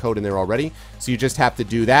promotional code in there already. So you just have to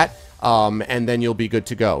do that. And then you'll be good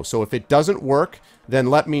to go. So if it doesn't work, then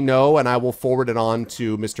let me know, and I will forward it on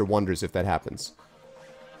to Mr. Wonders if that happens.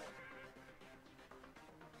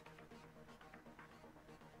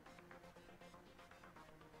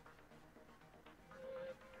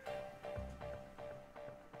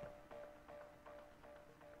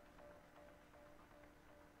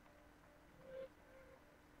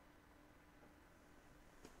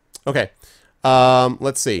 Okay.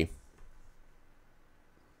 Let's see.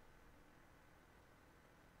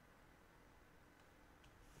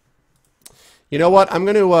 You know what? I think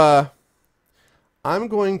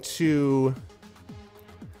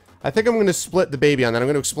I'm going to split the baby on that. I'm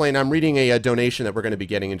going to explain. I'm reading a donation that we're going to be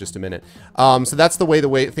getting in just a minute. So that's the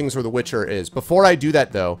way things with The Witcher is. Before I do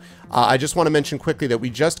that, though, I just want to mention quickly that we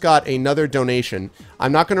just got another donation.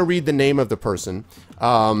 I'm not going to read the name of the person,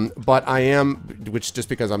 but I am, which just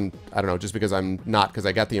because I'm not, because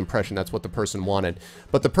I got the impression that's what the person wanted.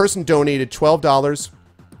 But the person donated $12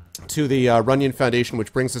 to the Runyon Foundation,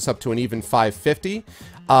 which brings us up to an even $5.50,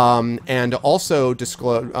 and also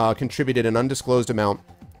contributed an undisclosed amount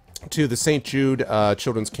to the St. Jude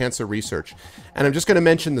Children's Cancer Research. And I'm just going to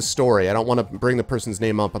mention the story. I don't want to bring the person's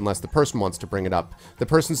name up unless the person wants to bring it up. The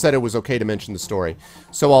person said it was okay to mention the story.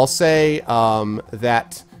 So I'll say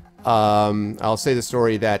this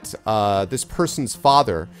this person's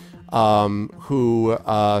father, who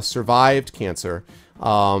survived cancer,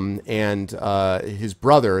 and his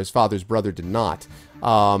father's brother did not.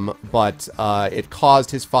 But it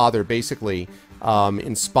caused his father, basically,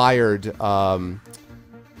 inspired...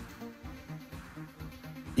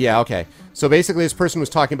 yeah, okay. So basically this person was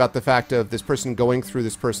talking about the fact of this person going through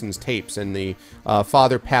this person's tapes, and the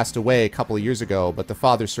father passed away a couple of years ago, but the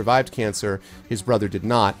father survived cancer, his brother did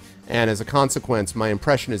not. And as a consequence, my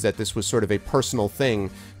impression is that this was sort of a personal thing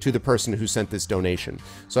to the person who sent this donation.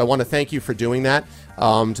 So I want to thank you for doing that,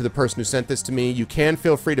 to the person who sent this to me. You can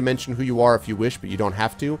feel free to mention who you are if you wish, but you don't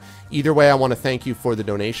have to. Either way, I want to thank you for the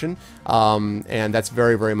donation, and that's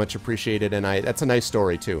very, very much appreciated, and that's a nice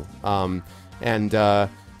story, too.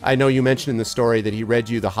 I know you mentioned in the story that he read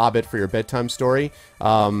you The Hobbit for your bedtime story.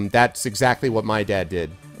 That's exactly what my dad did.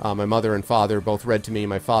 My mother and father both read to me.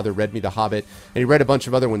 My father read me The Hobbit, and he read a bunch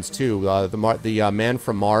of other ones too. The Man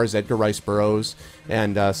from Mars, Edgar Rice Burroughs,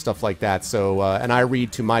 and stuff like that. So, and I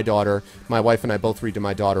read to my daughter. My wife and I both read to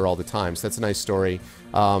my daughter all the time. So that's a nice story.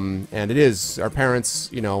 And it is. Our parents,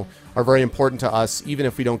 you know, are very important to us. Even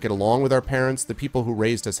if we don't get along with our parents, the people who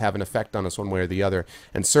raised us have an effect on us one way or the other.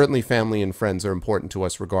 And certainly family and friends are important to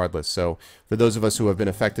us regardless. So for those of us who have been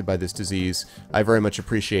affected by this disease, I very much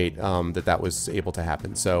appreciate that was able to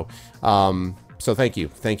happen. So, so thank you.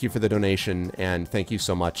 Thank you for the donation, and thank you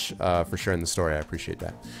so much for sharing the story. I appreciate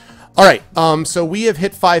that. All right, so we have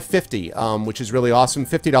hit $550, which is really awesome.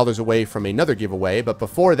 $50 away from another giveaway, but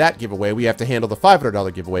before that giveaway, we have to handle the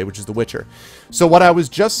 $500 giveaway, which is The Witcher. So what I was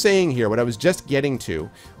just saying here, what I was just getting to,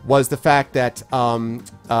 was the fact that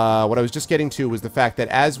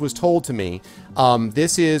as was told to me,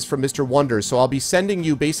 this is from Mr. Wonders, so I'll be sending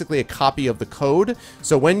you basically a copy of the code.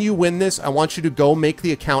 So when you win this, I want you to go make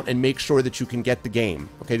the account and make sure that you can get the game.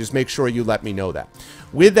 Okay, just make sure you let me know that.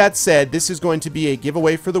 With that said, this is going to be a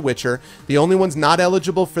giveaway for The Witcher. The only ones not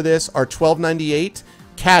eligible for this are 1298,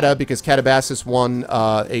 Kata, because Catabassus won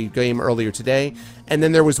a game earlier today, and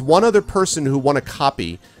then there was one other person who won a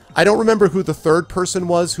copy. I don't remember who the third person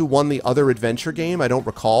was who won the other adventure game. I don't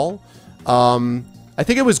recall. I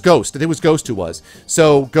think it was Ghost. I think it was Ghost who was.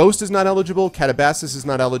 So Ghost is not eligible, Catabassus is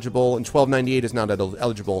not eligible, and 1298 is not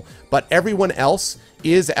eligible. But everyone else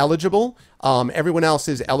is eligible. Everyone else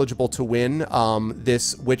is eligible to win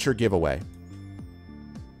this Witcher giveaway.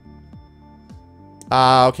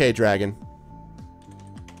 Okay, Dragon.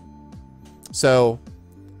 So,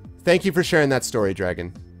 thank you for sharing that story,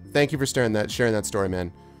 Dragon. Thank you for sharing that story,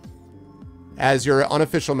 man. As your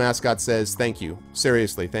unofficial mascot says, thank you.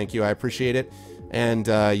 Seriously, thank you. I appreciate it. And,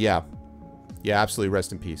 yeah. Yeah, absolutely.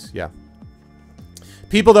 Rest in peace. Yeah.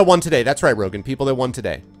 People that won today. That's right, Rogan. People that won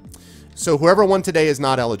today. So whoever won today is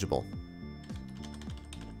not eligible.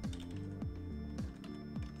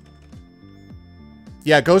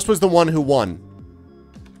 Yeah, Ghost was the one who won.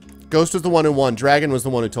 Ghost was the one who won. Dragon was the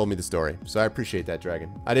one who told me the story. So I appreciate that,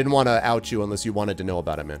 Dragon. I didn't want to out you unless you wanted to know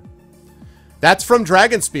about it, man. That's from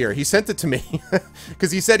Dragon Spear. He sent it to me.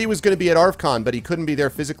 Because he said he was going to be at ArvCon, but he couldn't be there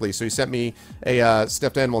physically. So he sent me a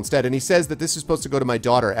stuffed animal instead. And he says that this is supposed to go to my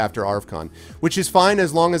daughter after ArvCon. Which is fine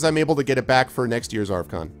as long as I'm able to get it back for next year's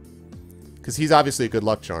ArvCon. Because he's obviously a good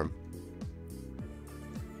luck charm.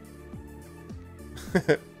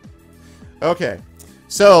 Okay.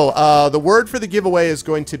 So, the word for the giveaway is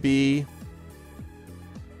going to be...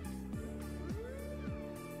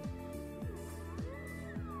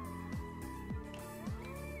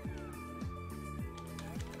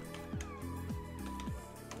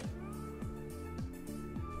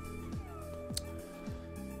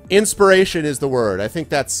 Inspiration is the word. I think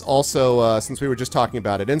that's also, since we were just talking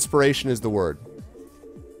about it, inspiration is the word.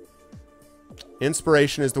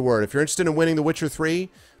 Inspiration is the word. If you're interested in winning The Witcher 3,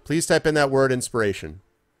 please type in that word, inspiration.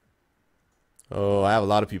 Oh, I have a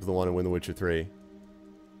lot of people that want to win The Witcher 3.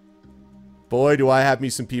 Boy, do I have me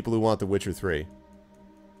some people who want The Witcher 3.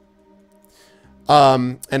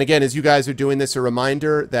 And again, as you guys are doing this, a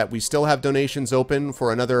reminder that we still have donations open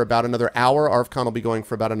for about another hour. ArvCon will be going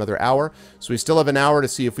for about another hour. So we still have an hour to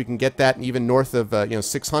see if we can get that even north of,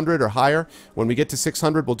 600 or higher. When we get to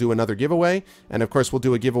 600, we'll do another giveaway. And of course, we'll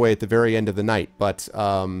do a giveaway at the very end of the night. But,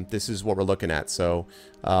 this is what we're looking at. So,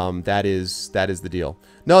 that is the deal.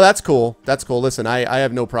 No, that's cool. That's cool. Listen, I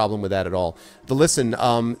have no problem with that at all.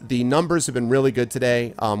 The numbers have been really good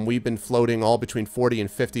today. We've been floating all between 40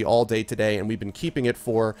 and 50 all day today, and we've been keeping it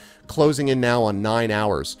for closing in now on 9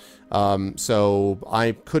 hours. So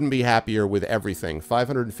I couldn't be happier with everything.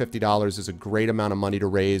 $550 is a great amount of money to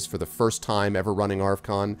raise for the first time ever running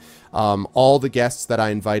ArvCon. All the guests that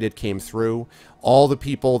I invited came through. All the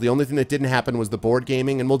people, the only thing that didn't happen was the board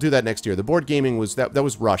gaming, and we'll do that next year. The board gaming was, that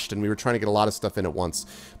was rushed, and we were trying to get a lot of stuff in at once.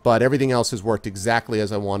 But everything else has worked exactly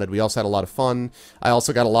as I wanted. We also had a lot of fun. I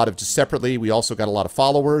also got a lot of, just separately, we also got a lot of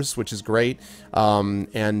followers, which is great.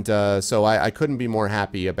 So I couldn't be more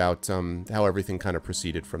happy about how everything kind of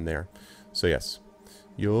proceeded from there. So yes.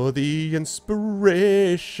 You're the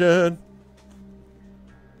inspiration.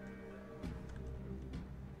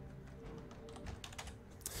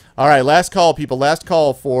 All right, last call, people. Last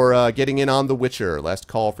call for getting in on The Witcher. Last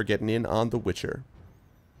call for getting in on The Witcher.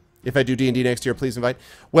 If I do D&D next year, please invite.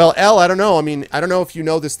 Well, Elle, I don't know. I mean, I don't know if you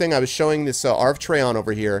know this thing. I was showing this ArvTrayon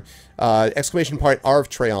over here. Exclamation point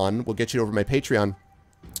ArvTrayon will get you over my Patreon.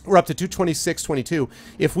 We're up to $226.22.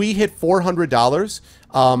 If we hit $400,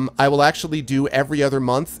 I will actually do every other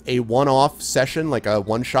month a one-off session, like a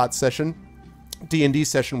one-shot session, D&D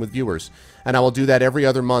session with viewers. And I will do that every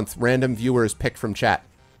other month. Random viewers picked from chat.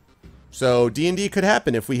 So D&D could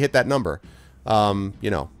happen if we hit that number.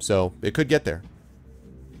 So it could get there.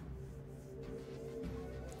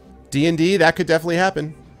 D&D, that could definitely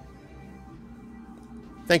happen.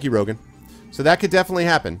 Thank you, Rogan. So that could definitely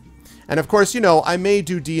happen. And of course, I may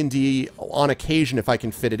do D&D on occasion if I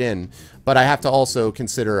can fit it in. But I have to also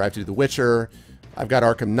consider, I have to do The Witcher. I've got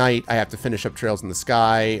Arkham Knight. I have to finish up Trails in the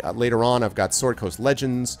Sky. Later on, I've got Sword Coast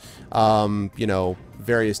Legends.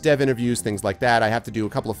 Various dev interviews, things like that. I have to do a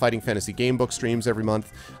couple of Fighting Fantasy Gamebook streams every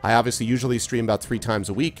month. I obviously usually stream about 3 times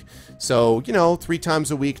a week. So, 3 times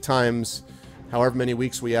a week times however many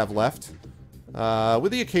weeks we have left.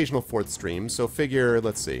 With the occasional 4th stream. So figure,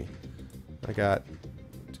 let's see. I got...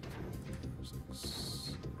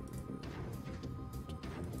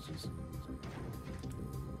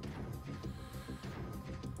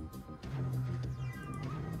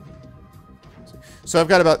 So I've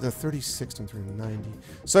got about the 36 and 390.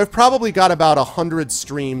 So I've probably got about 100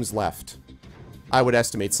 streams left. I would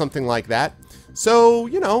estimate something like that. So,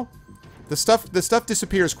 the stuff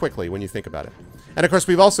disappears quickly when you think about it. And of course,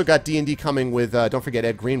 we've also got D&D coming with, don't forget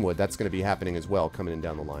Ed Greenwood. That's going to be happening as well, coming in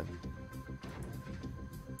down the line.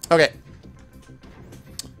 Okay.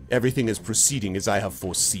 Everything is proceeding as I have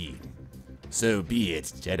foreseen. So be it,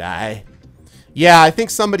 Jedi. Yeah, I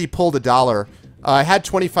think somebody pulled $1. I had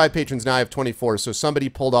 25 patrons, now I have 24, so somebody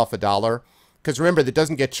pulled off $1. Because remember, that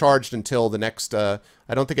doesn't get charged until the next, I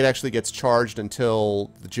don't think it actually gets charged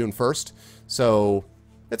until the June 1st. So,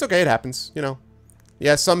 it's okay, it happens,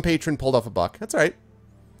 Yeah, some patron pulled off $1. That's alright.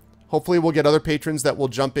 Hopefully we'll get other patrons that will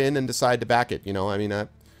jump in and decide to back it, I mean,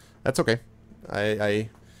 that's okay.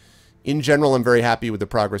 In general, I'm very happy with the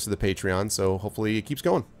progress of the Patreon, so hopefully it keeps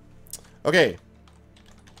going. Okay.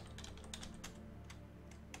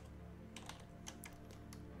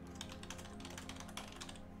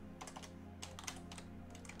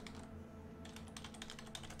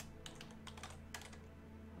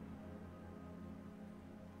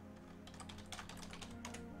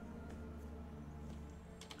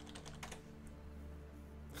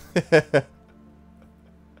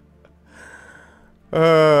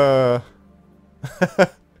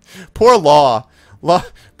 Poor Law.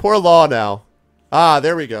 Poor Law now. Ah,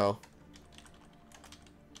 there we go.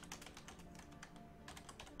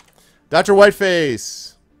 Dr.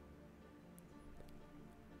 Whiteface.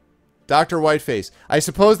 Dr. Whiteface. I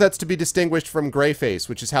suppose that's to be distinguished from Greyface,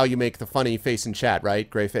 which is how you make the funny face in chat, right?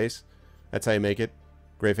 Greyface? That's how you make it?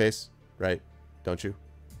 Greyface? Right. Don't you?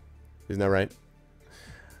 Isn't that right?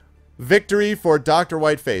 Victory for Dr.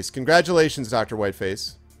 Whiteface. Congratulations, Dr.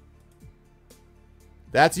 Whiteface.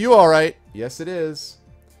 That's you, all right. Yes, it is.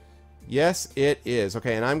 Yes, it is.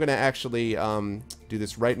 Okay, and I'm going to actually do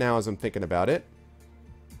this right now as I'm thinking about it.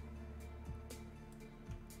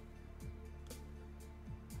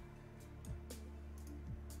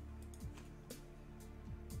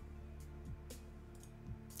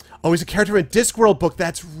 Oh, he's a character in a Discworld book.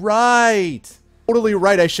 That's right. Totally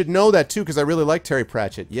right. I should know that, too, because I really like Terry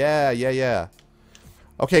Pratchett. Yeah.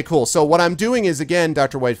 Okay, cool. So what I'm doing is, again,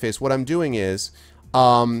 Dr. Whiteface, what I'm doing is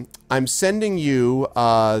I'm sending you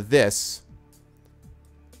this.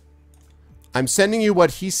 I'm sending you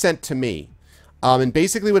what he sent to me. And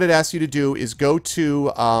basically what it asks you to do is go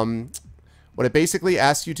to... what it basically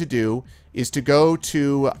asks you to do is to go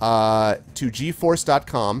to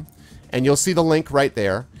GeForce.com, and you'll see the link right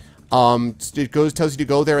there. It tells you to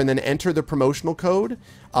go there and then enter the promotional code.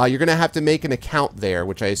 You're going to have to make an account there,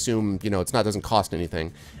 which I assume, you know, doesn't cost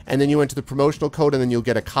anything. And then you enter the promotional code and then you'll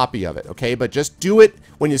get a copy of it, okay? But just do it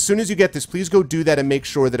as soon as you get this, please go do that and make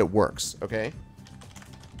sure that it works, okay?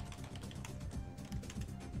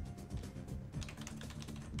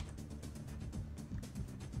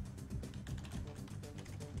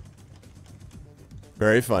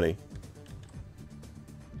 Very funny.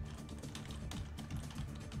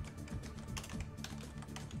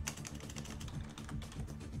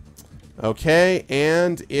 Okay,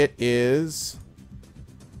 and it is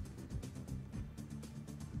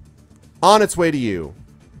on its way to you.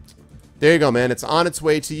 There you go, man. It's on its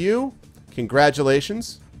way to you.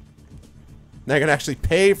 Congratulations. Now you're going to actually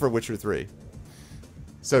pay for Witcher 3.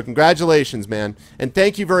 So congratulations, man. And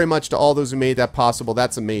thank you very much to all those who made that possible.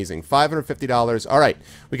 That's amazing. $550. All right.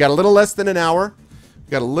 We got a little less than an hour.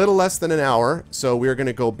 So we're going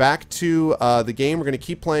to go back to the game. We're going to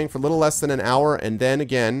keep playing for a little less than an hour, and then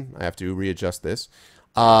again, I have to readjust this.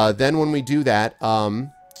 Then when we do that,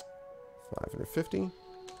 550.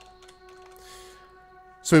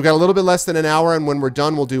 So we've got a little bit less than an hour, and when we're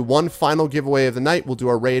done, we'll do one final giveaway of the night. We'll do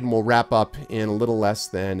our raid, and we'll wrap up in a little less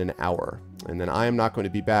than an hour. And then I am not going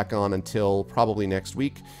to be back on until probably next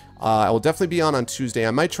week. I will definitely be on Tuesday.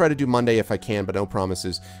 I might try to do Monday if I can, but no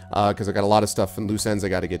promises, because I got a lot of stuff and loose ends I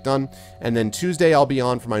got to get done. And then Tuesday I'll be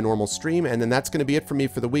on for my normal stream, and then that's going to be it for me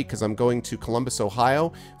for the week, because I'm going to Columbus,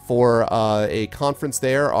 Ohio for a conference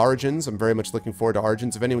there, Origins. I'm very much looking forward to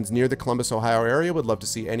Origins. If anyone's near the Columbus, Ohio area, would love to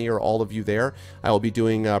see any or all of you there. I will be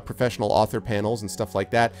doing professional author panels and stuff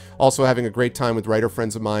like that. Also having a great time with writer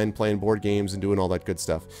friends of mine, playing board games and doing all that good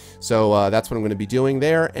stuff. So that's what I'm going to be doing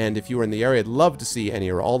there, and if you are in the area, I'd love to see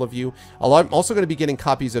any or all of you. I'm also going to be getting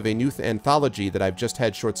copies of a new anthology that I've just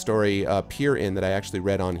had short story appear in that I actually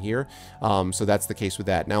read on here. So that's the case with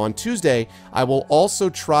that. Now on Tuesday, I will also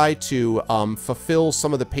try to fulfill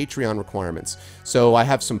some of the Patreon requirements. So I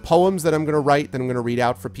have some poems that I'm going to write that I'm going to read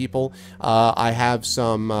out for people. I have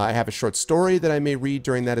a short story that I may read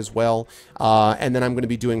during that as well. And then I'm going to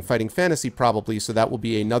be doing Fighting Fantasy probably, so that will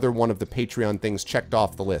be another one of the Patreon things checked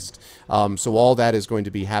off the list. So all that is going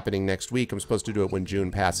to be happening next week. I'm supposed to do it when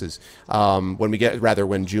June passes.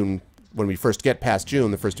 When we first get past June,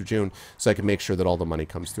 the 1st of June, so I can make sure that all the money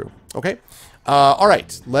comes through. Okay? All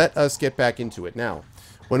right, let us get back into it. Now,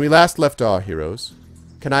 when we last left our heroes,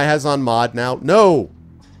 can I has on mod now? No!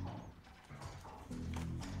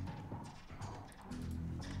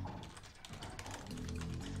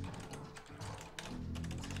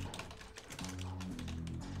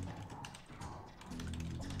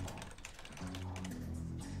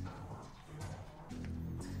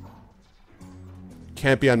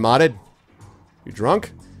 Can't be unmodded? You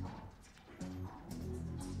drunk?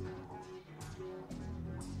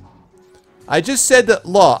 I just said that,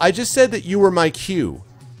 Law, I just said that you were my Q.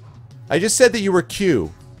 I just said that you were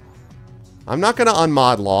Q. I'm not going to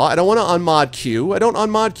unmod Law. I don't want to unmod Q. I don't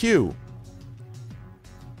unmod Q.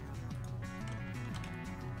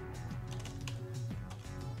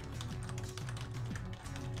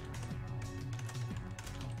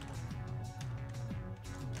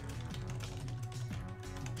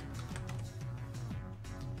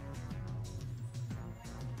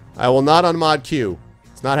 I will not unmod Q.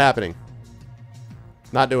 It's not happening.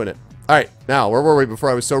 Not doing it. Alright, now, where were we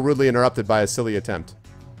before I was so rudely interrupted by a silly attempt?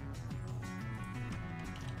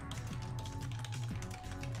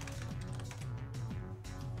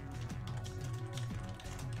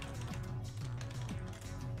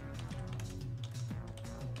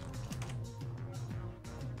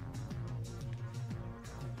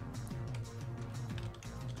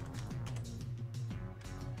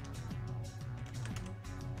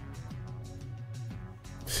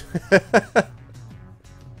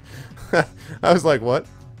 I was like, what?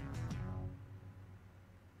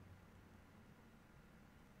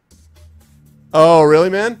 Oh, really,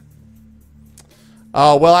 man?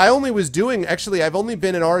 Well, I only was doing... Actually, I've only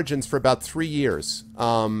been at Origins for about 3 years.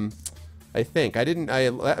 I think. When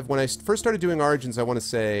I first started doing Origins, I want to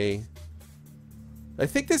say... I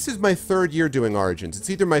think this is my 3rd year doing Origins. It's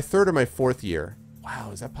either my 3rd or my 4th year.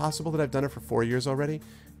 Wow, is that possible that I've done it for 4 years already?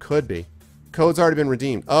 Could be. Code's already been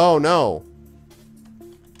redeemed. Oh, no.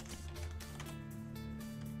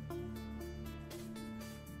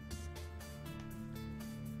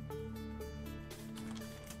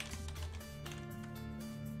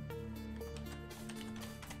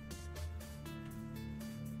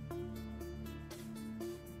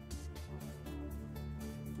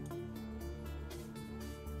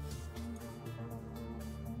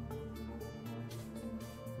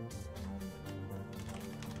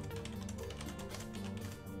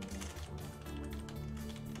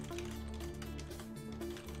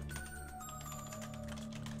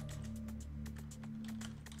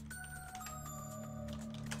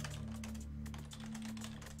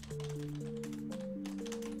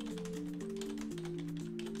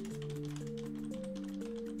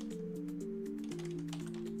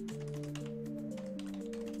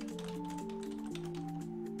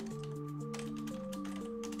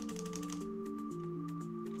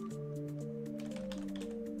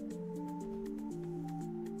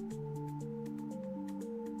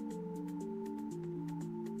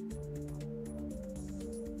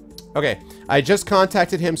 Okay, I just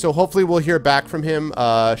contacted him, so hopefully we'll hear back from him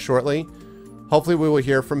shortly. Hopefully we will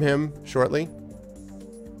hear from him shortly.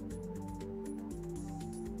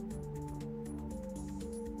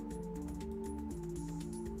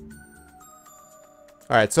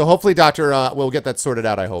 Alright, so hopefully Doctor will get that sorted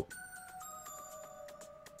out, I hope.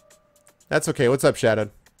 That's okay. What's up,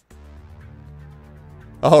 Shadowed?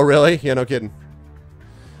 Oh, really? Yeah, no kidding.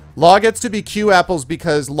 Law gets to be Q Apples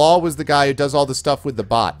because Law was the guy who does all the stuff with the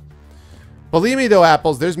bot. Believe me, though,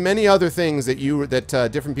 Apples, there's many other things that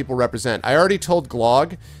different people represent. I already told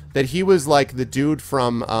Glog that he was like the dude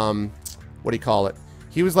from, what do you call it?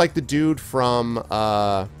 He was like the dude from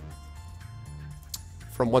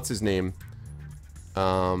what's his name?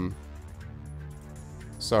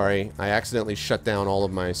 Sorry, I accidentally shut down all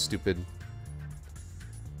of my stupid...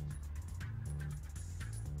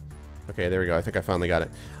 Okay, there we go. I think I finally got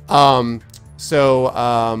it.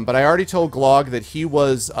 But I already told Glog that he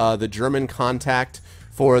was the German contact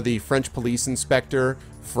for the French police inspector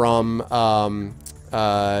from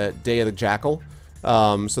Day of the Jackal.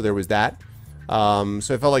 So there was that. So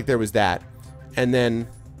I felt like there was that. And then...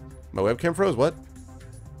 My webcam froze? What?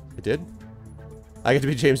 It did? I get to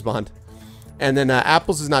be James Bond. And then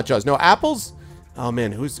Apples is not Jaws. No, Apples... Oh,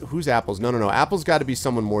 man. Who's Apples? No. Apples got to be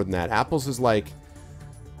someone more than that. Apples is like...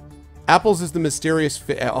 Apples is the mysterious...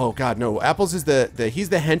 Oh, God, no. Apples is he's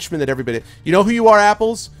the henchman that everybody... You know who you are,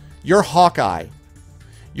 Apples? You're Hawkeye.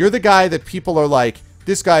 You're the guy that people are like,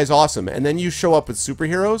 this guy's awesome. And then you show up with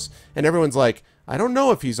superheroes, and everyone's like, I don't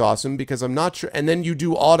know if he's awesome because I'm not sure. And then you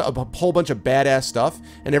do a whole bunch of badass stuff,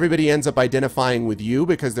 and everybody ends up identifying with you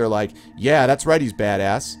because they're like, yeah, that's right, he's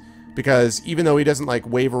badass. Because even though he doesn't, like,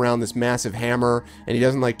 wave around this massive hammer, and he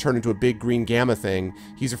doesn't, like, turn into a big green gamma thing,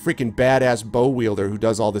 he's a freaking badass bow wielder who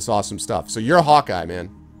does all this awesome stuff. So you're Hawkeye, man.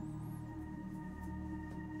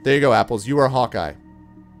 There you go, Apples. You are Hawkeye.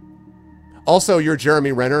 Also, you're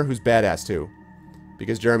Jeremy Renner, who's badass, too.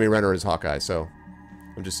 Because Jeremy Renner is Hawkeye, so...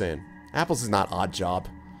 I'm just saying. Apples is not Odd Job.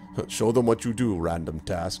 Show them what you do, random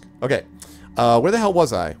task. Okay. Where the hell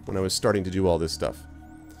was I when I was starting to do all this stuff?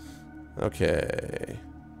 Okay...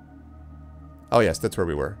 Oh, yes, that's where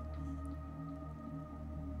we were.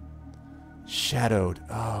 Shadowed.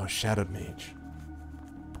 Oh, Shadowed Mage.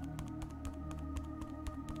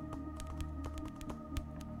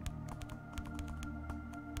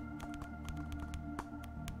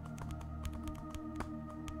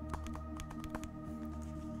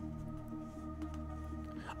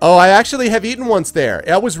 Oh, I actually have eaten once there.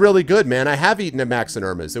 That was really good, man. I have eaten at Max and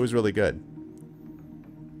Irma's. It was really good.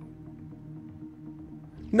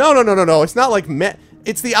 No. It's not like meh.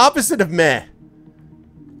 It's the opposite of meh.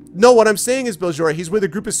 No, what I'm saying is, Bill Jora, he's with a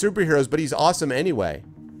group of superheroes, but he's awesome anyway.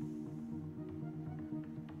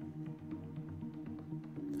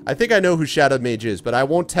 I think I know who Shadowed Mage is, but I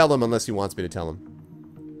won't tell him unless he wants me to tell him.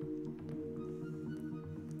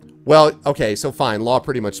 Well, okay, so fine. Law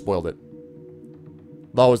pretty much spoiled it.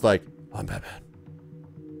 Law was like, I'm Batman.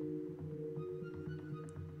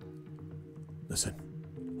 Listen,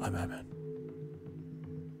 I'm Batman.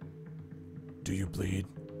 Do you bleed?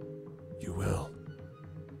 You will.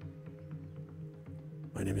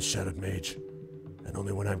 My name is Shadowed Mage, and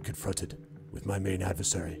only when I'm confronted with my main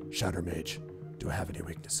adversary, Shadow Mage, do I have any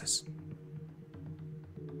weaknesses.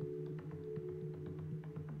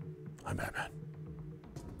 I'm Batman.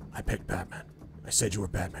 I picked Batman. I said you were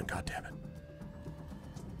Batman, goddammit.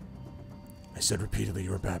 I said repeatedly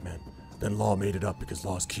you were Batman. Then Law made it up because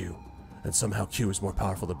Law's Q. And somehow Q is more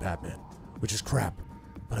powerful than Batman. Which is crap.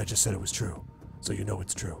 But I just said it was true. So you know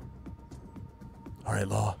it's true. Alright,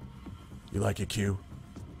 Law. You like your Q?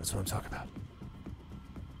 That's what I'm talking about.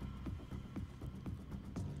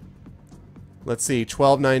 Let's see,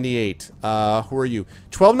 1298. Who are you?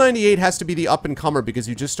 1298 has to be the up-and-comer because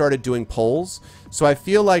you just started doing polls. So I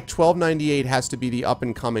feel like 1298 has to be the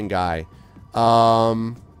up-and-coming guy.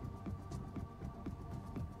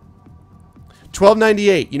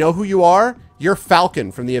 1298, you know who you are? You're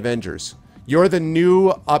Falcon from the Avengers. You're the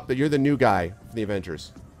new guy from the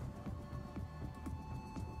Avengers.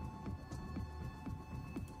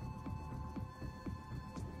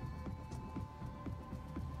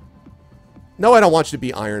 No, I don't want you to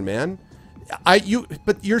be Iron Man.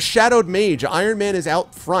 But you're Shadowed Mage. Iron Man is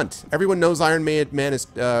out front. Everyone knows Iron Man is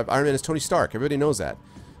Tony Stark. Everybody knows that,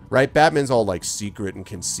 right? Batman's all like secret and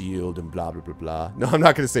concealed and blah blah blah blah. No, I'm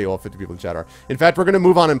not going to say all 50 people in chat are. In fact, we're going to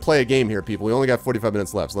move on and play a game here, people. We only got 45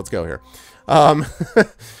 minutes left, so let's go here.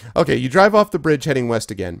 Okay, you drive off the bridge heading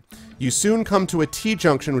west again. You soon come to a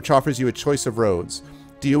T-junction which offers you a choice of roads.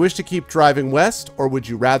 Do you wish to keep driving west, or would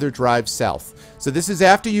you rather drive south? So this is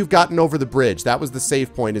after you've gotten over the bridge. That was the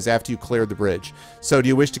save point, is after you cleared the bridge. So do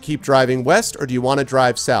you wish to keep driving west, or do you want to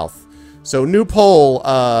drive south? So new poll,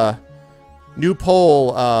 Falcon. New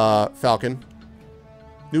poll,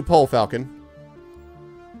 Falcon.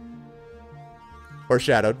 Or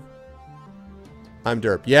Shadowed. I'm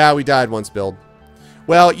Derp. Yeah, we died once, Build.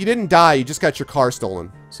 Well, you didn't die, you just got your car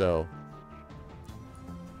stolen, so...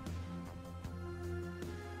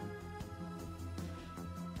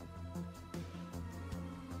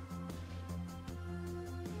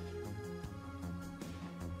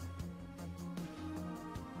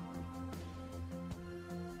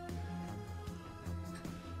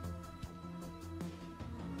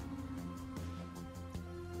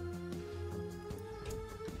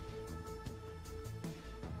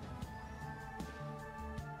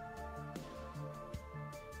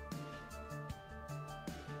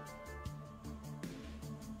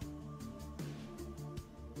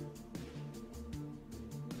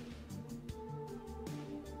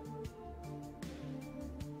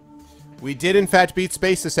 We did, in fact, beat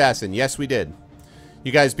Space Assassin. Yes, we did.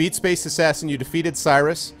 You guys beat Space Assassin, you defeated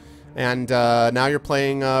Cyrus, and now you're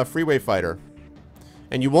playing Freeway Fighter.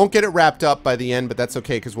 And you won't get it wrapped up by the end, but that's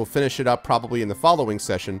okay, because we'll finish it up probably in the following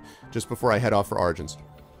session, just before I head off for Origins.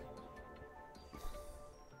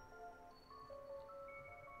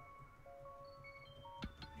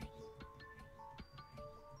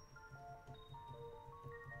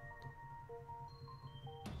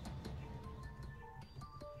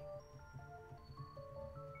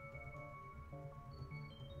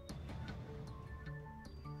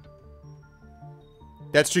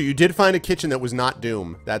 That's true. You did find a kitchen that was not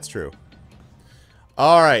Doom. That's true.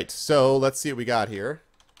 All right. So let's see what we got here.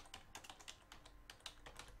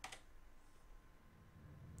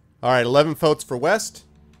 All right. 11 votes for West.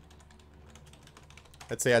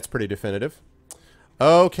 I'd say that's pretty definitive.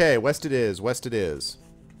 Okay. West it is. West it is.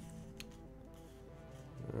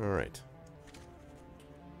 All right.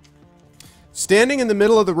 Standing in the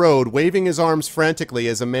middle of the road, waving his arms frantically,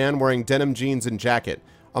 is a man wearing denim jeans and jacket.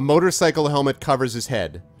 A motorcycle helmet covers his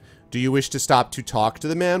head. Do you wish to stop to talk to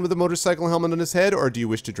the man with a motorcycle helmet on his head, or do you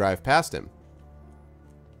wish to drive past him?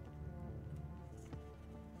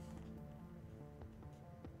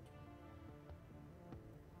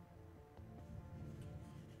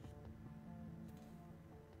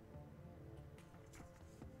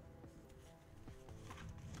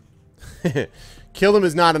 Kill him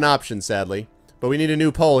is not an option, sadly. But we need a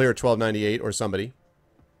new poll here at 1298, or somebody.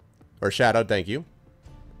 Or Shadow, thank you.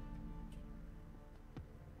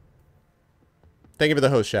 Thank you for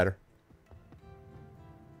the host, Shatter.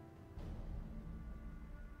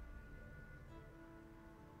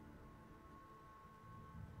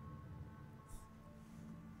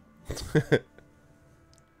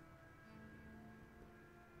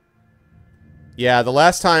 Yeah, the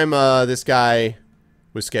last time this guy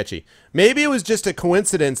was sketchy. Maybe it was just a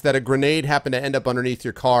coincidence that a grenade happened to end up underneath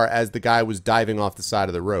your car as the guy was diving off the side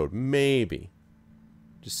of the road. Maybe.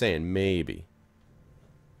 Just saying, maybe.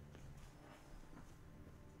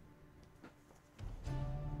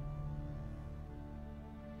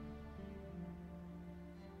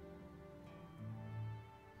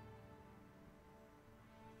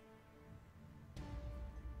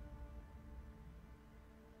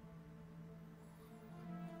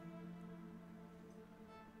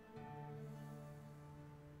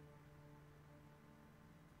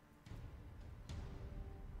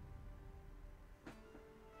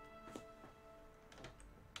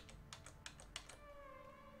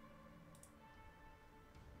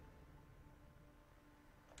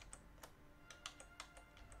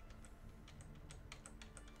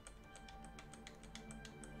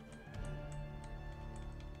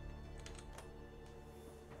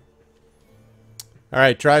 All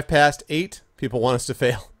right, drive past 8. People want us to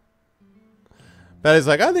fail. That is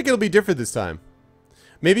like, I think it'll be different this time.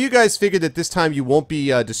 Maybe you guys figured that this time you won't be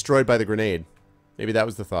destroyed by the grenade. Maybe that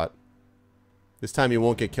was the thought. This time you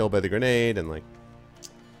won't get killed by the grenade and like...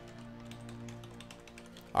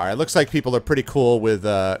 Alright, looks like people are pretty cool with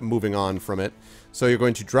moving on from it. So you're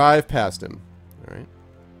going to drive past him. Alright.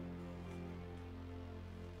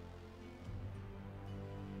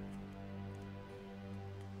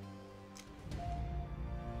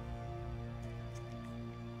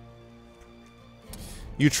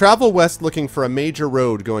 You travel west looking for a major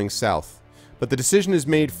road going south, but the decision is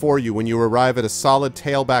made for you when you arrive at a solid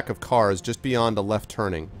tailback of cars just beyond a left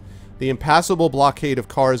turning. The impassable blockade of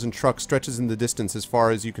cars and trucks stretches in the distance as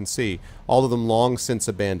far as you can see, all of them long since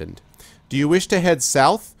abandoned. Do you wish to head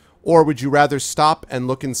south, or would you rather stop and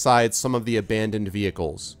look inside some of the abandoned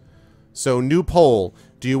vehicles? So, new poll.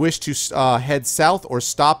 Do you wish to head south or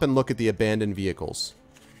stop and look at the abandoned vehicles?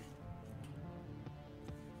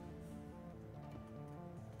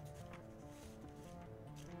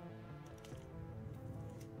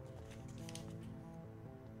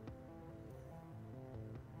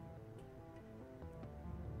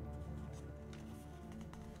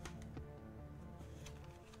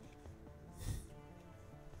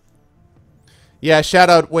 Yeah, shout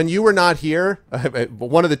out, when you were not here,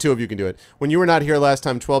 one of the two of you can do it. When you were not here last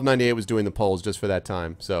time, 1298 was doing the polls just for that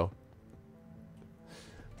time, so.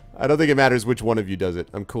 I don't think it matters which one of you does it.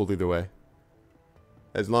 I'm cool either way.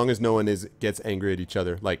 As long as no one gets angry at each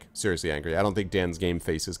other. Like, seriously angry. I don't think Dan's game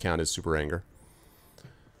faces count as super anger.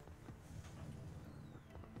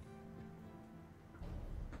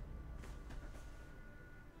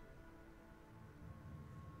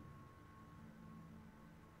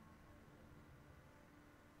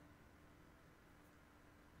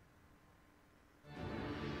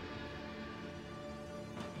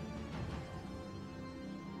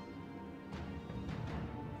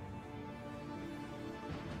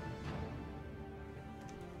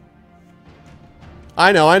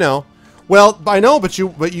 I know. Well, I know, but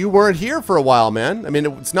you weren't here for a while, man. I mean,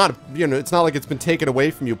 it's not, you know, it's not like it's been taken away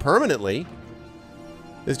from you permanently.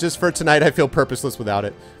 It's just for tonight. I feel purposeless without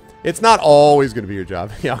it. It's not always going to be your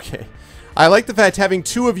job. Yeah, okay. I like the fact having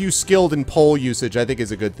two of you skilled in pole usage, I think,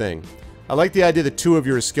 is a good thing. I like the idea that two of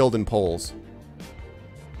you are skilled in poles.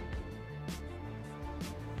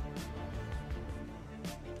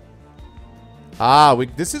 Ah,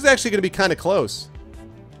 this is actually going to be kind of close.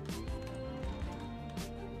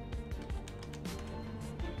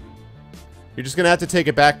 You're just gonna have to take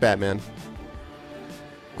it back, Batman.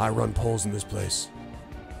 I run polls in this place.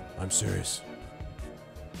 I'm serious.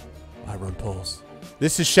 I run polls.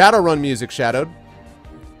 This is Shadowrun music, Shadowed.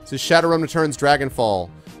 This is Shadowrun Returns Dragonfall.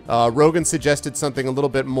 Rogan suggested something a little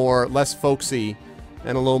bit more, less folksy,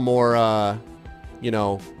 and a little more, you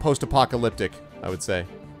know, post-apocalyptic, I would say.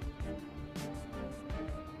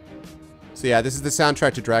 So yeah, this is the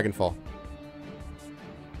soundtrack to Dragonfall.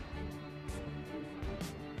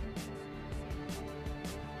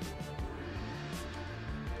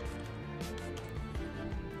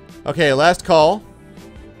 Okay, last call.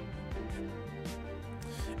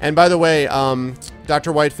 And by the way,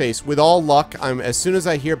 Dr. Whiteface, with all luck, as soon as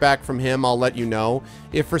I hear back from him, I'll let you know.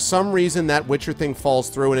 If for some reason that Witcher thing falls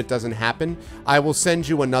through and it doesn't happen, I will send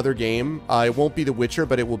you another game. It won't be The Witcher,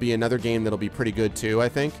 but it will be another game that'll be pretty good too, I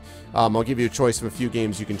think. I'll give you a choice of a few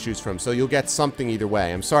games you can choose from, so you'll get something either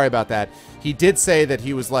way. I'm sorry about that. He did say that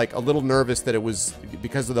he was like a little nervous that it was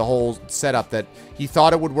because of the whole setup, that he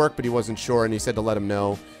thought it would work, but he wasn't sure, and he said to let him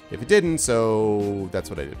know if it didn't, so that's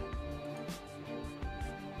what I did.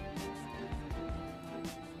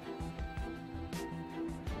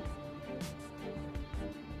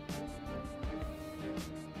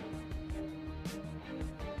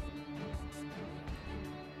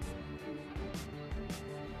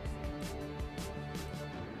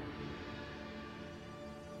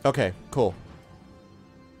 Okay, cool.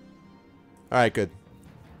 Alright, good.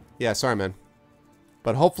 Yeah, sorry, man.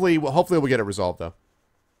 But hopefully we'll get it resolved, though.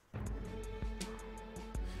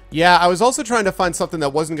 Yeah, I was also trying to find something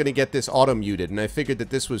that wasn't going to get this auto-muted, and I figured that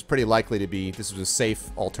this was pretty likely to be, this was a safe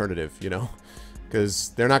alternative, you know? Because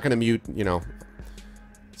they're not going to mute, you know.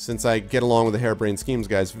 Since I get along with the Harebrained Schemes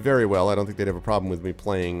guys very well, I don't think they'd have a problem with me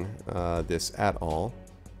playing this at all.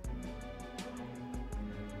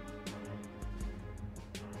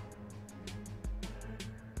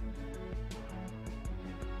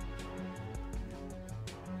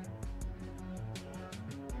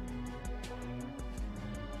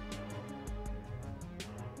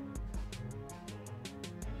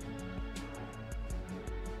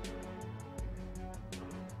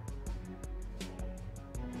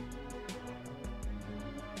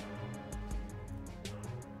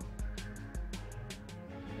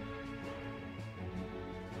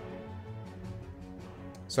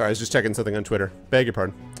 Sorry, I was just checking something on Twitter. Beg your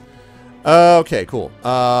pardon. Okay, cool.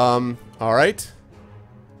 Alright.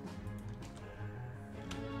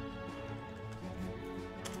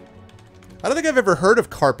 I don't think I've ever heard of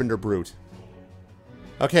Carpenter Brute.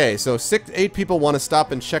 Okay, so 8 people want to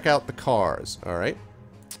stop and check out the cars. Alright.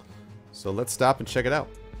 So let's stop and check it out.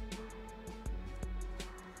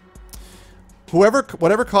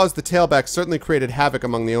 Whatever caused the tailback certainly created havoc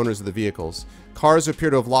among the owners of the vehicles. Cars appear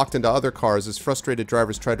to have locked into other cars as frustrated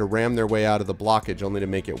drivers tried to ram their way out of the blockage only to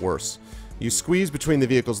make it worse. You squeeze between the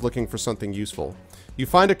vehicles looking for something useful. You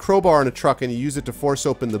find a crowbar in a truck and you use it to force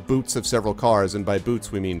open the boots of several cars, and by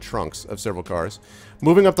boots we mean trunks of several cars.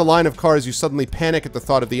 Moving up the line of cars, you suddenly panic at the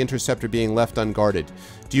thought of the interceptor being left unguarded.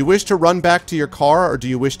 Do you wish to run back to your car, or do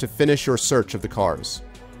you wish to finish your search of the cars?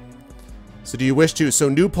 So do you wish to, so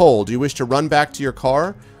new poll, do you wish to run back to your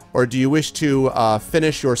car, or do you wish to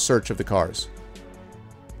finish your search of the cars?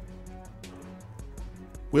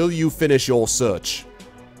 Will you finish your search?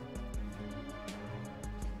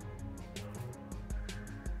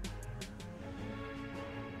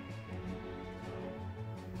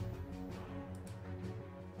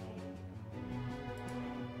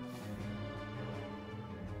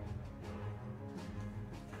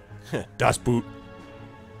 Das Boot.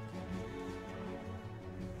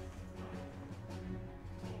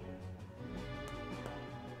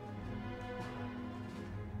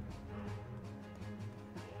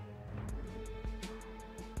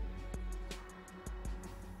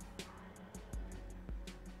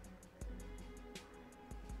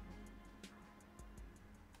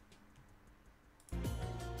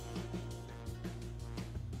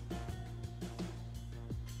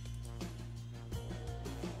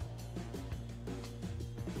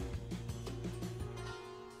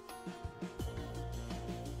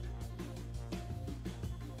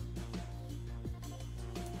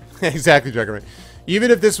 Exactly, Juggerman.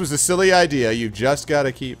 Even if this was a silly idea, you've just got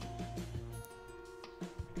to keep...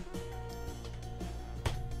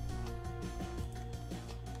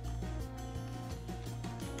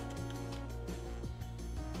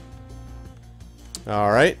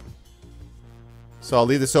 Alright. So I'll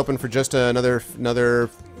leave this open for just another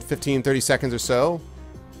 15, 30 seconds or so.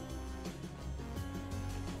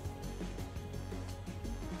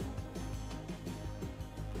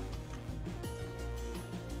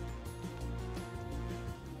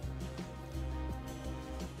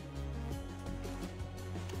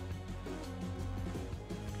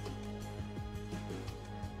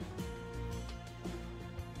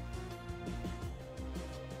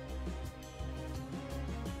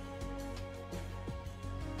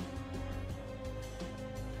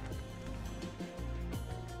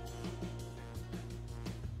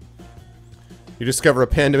 You discover a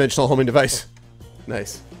pan-dimensional homing device.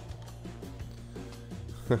 Nice.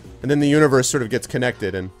 And then the universe sort of gets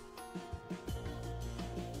connected and...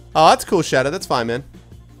 Oh, that's cool, Shadow. That's fine, man.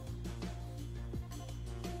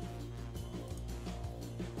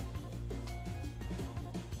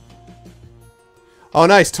 Oh,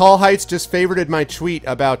 nice. Tall Heights just favorited my tweet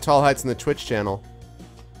about Tall Heights in the Twitch channel.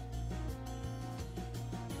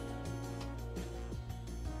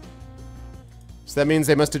 So that means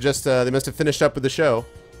they must have just, they must have finished up with the show.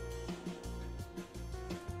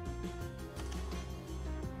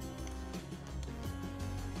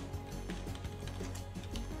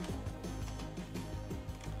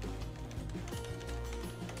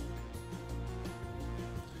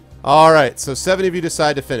 Alright, so 7 of you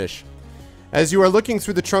decide to finish. As you are looking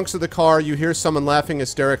through the trunks of the car, you hear someone laughing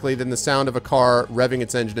hysterically, then the sound of a car revving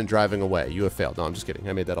its engine and driving away. You have failed. No, I'm just kidding.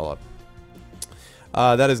 I made that all up.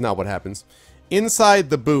 That is not what happens. Inside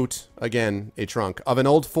the boot, again, a trunk, of an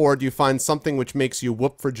old Ford, you find something which makes you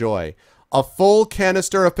whoop for joy. A full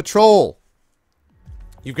canister of petrol!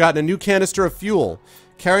 You've gotten a new canister of fuel.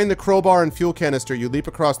 Carrying the crowbar and fuel canister, you leap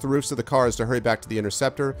across the roofs of the cars to hurry back to the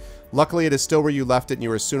interceptor. Luckily, it is still where you left it, and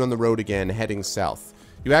you are soon on the road again, heading south.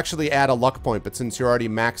 You actually add a luck point, but since you're already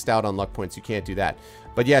maxed out on luck points, you can't do that.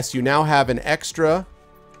 But yes, you now have an extra...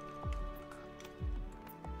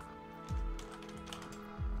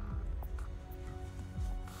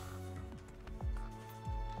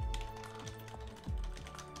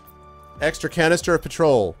 extra canister of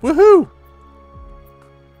petrol. Woohoo!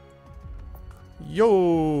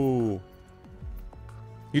 Yo!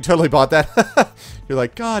 You totally bought that? You're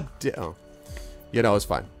like, God damn. Oh. You know, it's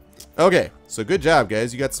fine. Okay, so good job,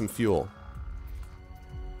 guys. You got some fuel.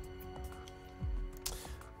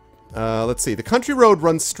 Let's see. The country road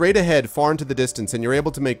runs straight ahead far into the distance, and you're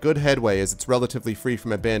able to make good headway as it's relatively free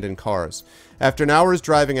from abandoned cars. After an hour's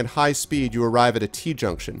driving at high speed, you arrive at a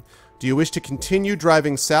T-junction. Do you wish to continue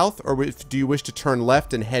driving south, or do you wish to turn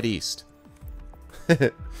left and head east?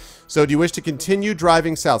 So do you wish to continue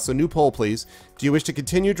driving south? So new poll, please. Do you wish to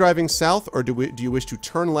continue driving south, or do you wish to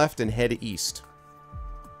turn left and head east?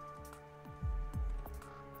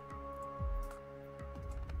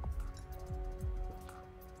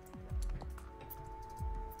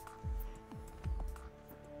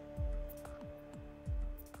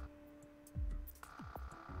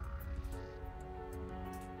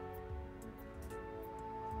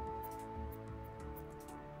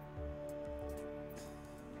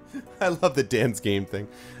 I love the Dan's game thing.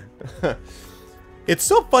 It's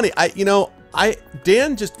so funny.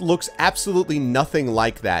 Dan just looks absolutely nothing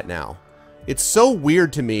like that now. It's so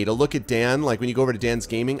weird to me to look at Dan, like when you go over to Dan's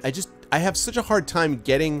gaming. I have such a hard time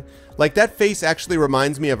getting, like, that face actually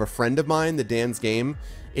reminds me of a friend of mine, the Dan's game.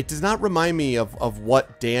 It does not remind me of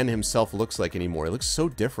what Dan himself looks like anymore. It looks so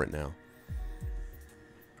different now.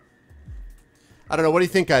 I don't know. What do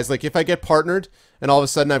you think, guys? Like, if I get partnered and all of a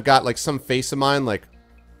sudden I've got, like, some face of mine,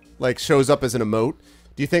 like shows up as an emote,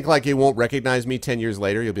 do you think, like, it won't recognize me 10 years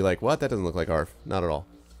later? You'll be like, what? That doesn't look like Arv. Not at all.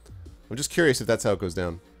 I'm just curious if that's how it goes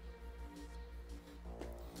down.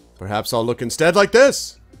 Perhaps I'll look instead like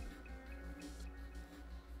this.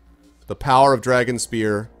 The power of Dragon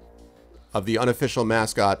Spear of the unofficial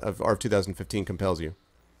mascot of Arv 2015 compels you.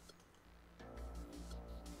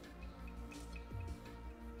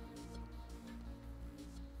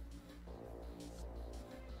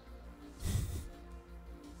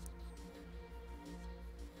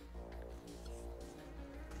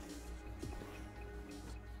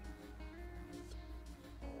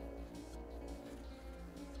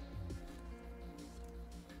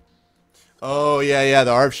 Oh, yeah, the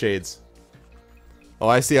Arv shades. Oh,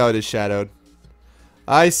 I see how it is shadowed.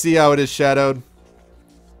 I see how it is shadowed.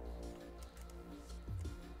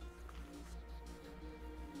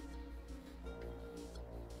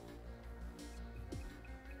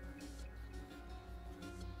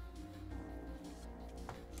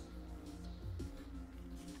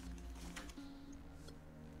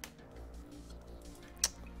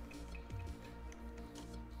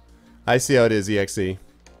 I see how it is, EXE.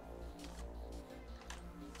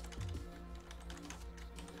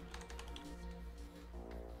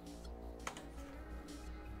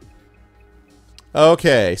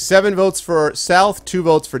 Okay, 7 votes for South, 2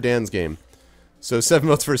 votes for Dan's game. So 7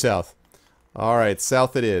 votes for South. Alright,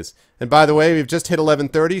 South it is. And by the way, we've just hit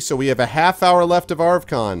 11:30, so we have a half hour left of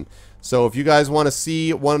ArvCon. So if you guys want to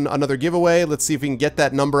see another giveaway, let's see if we can get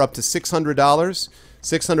that number up to $600.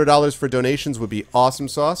 $600 for donations would be awesome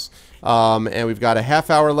sauce. And we've got a half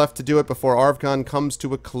hour left to do it before ArvCon comes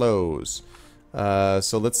to a close.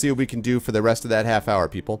 So let's see what we can do for the rest of that half hour,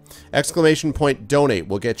 people. Exclamation point donate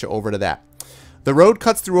will get you over to that. The road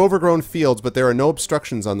cuts through overgrown fields, but there are no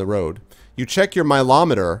obstructions on the road. You check your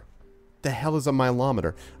mileometer. The hell is a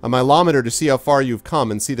mileometer? A mileometer to see how far you've come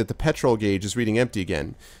and see that the petrol gauge is reading empty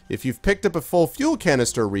again. If you've picked up a full fuel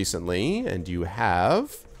canister recently, and you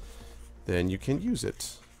have, then you can use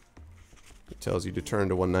it. It tells you to turn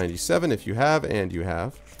to 197 if you have, and you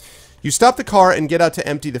have. You stop the car and get out to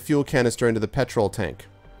empty the fuel canister into the petrol tank.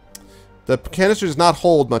 The canister does not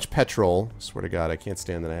hold much petrol. I swear to God, I can't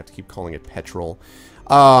stand that I have to keep calling it petrol.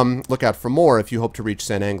 Look out for more if you hope to reach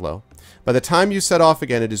San Anglo. By the time you set off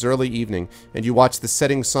again, it is early evening, and you watch the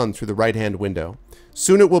setting sun through the right-hand window.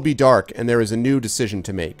 Soon it will be dark, and there is a new decision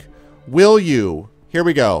to make. Will you... Here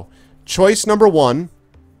we go. Choice number 1.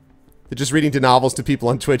 They're just reading to novels to people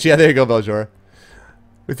on Twitch. Yeah, there you go, Beljora.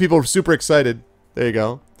 With people super excited. There you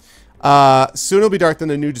go. Soon it'll be dark,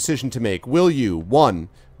 then a new decision to make. Will you, 1...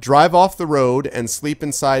 drive off the road and sleep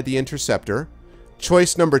inside the interceptor?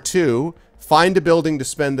 Choice number 2, find a building to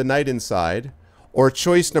spend the night inside? Or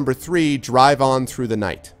choice number 3, drive on through the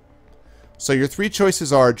night? So your 3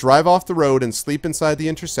 choices are drive off the road and sleep inside the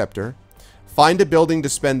interceptor, find a building to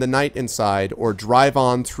spend the night inside, or drive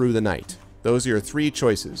on through the night. Those are your 3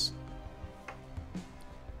 choices.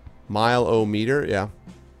 Mile-o-meter, yeah.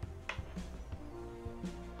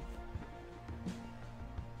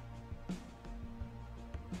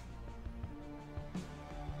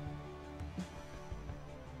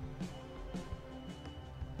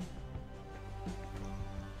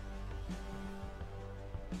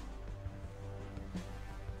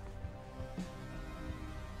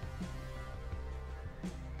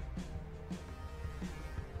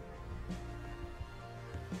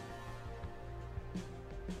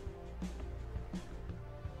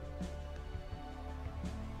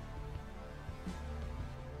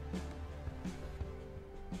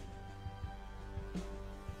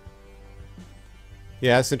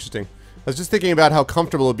 Yeah, that's interesting. I was just thinking about how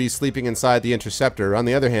comfortable it would be sleeping inside the interceptor. On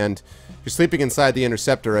the other hand, if you're sleeping inside the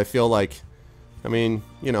interceptor, I feel like, I mean,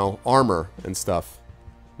 you know, armor and stuff,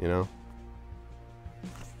 you know?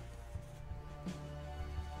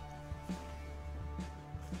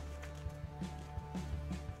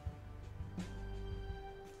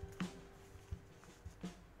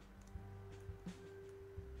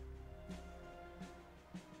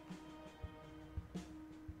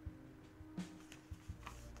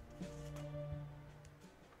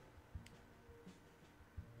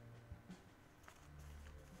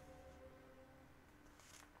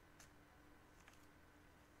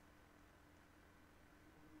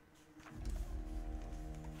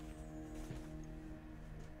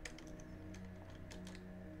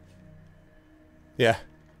 Yeah.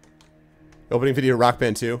 Opening video Rock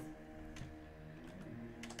Band 2.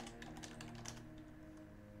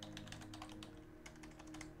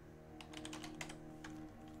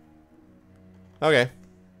 Okay.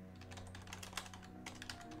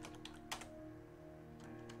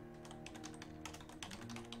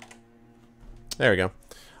 There we go.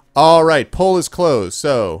 All right, poll is closed,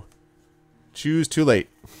 so choose too late.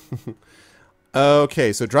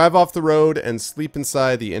 Okay, so drive off the road and sleep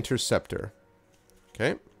inside the interceptor.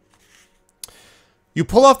 Okay. You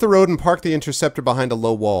pull off the road and park the interceptor behind a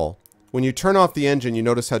low wall. When you turn off the engine, you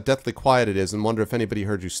notice how deathly quiet it is and wonder if anybody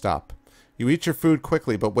heard you stop. You eat your food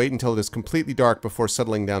quickly, but wait until it is completely dark before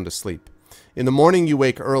settling down to sleep. In the morning, you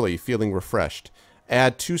wake early, feeling refreshed.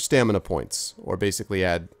 Add 2 stamina points, or basically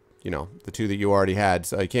add, you know, the 2 that you already had,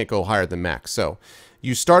 so you can't go higher than max. So,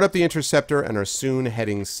 you start up the interceptor and are soon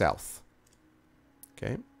heading south.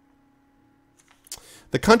 Okay.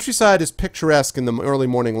 The countryside is picturesque in the early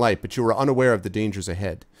morning light, but you are unaware of the dangers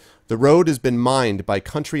ahead. The road has been mined by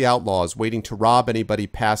country outlaws waiting to rob anybody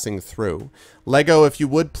passing through. Lego, if you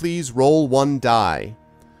would please roll 1 die.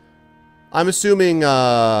 I'm assuming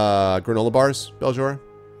granola bars, Beljor?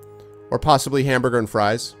 Or possibly hamburger and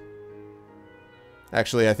fries.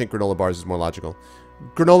 Actually, I think granola bars is more logical.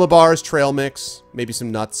 Granola bars, trail mix, maybe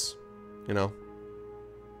some nuts, you know.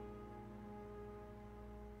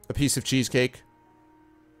 A piece of cheesecake.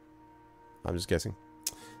 I'm just guessing.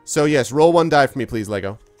 So yes, roll 1 die for me, please,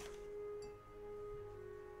 Lego.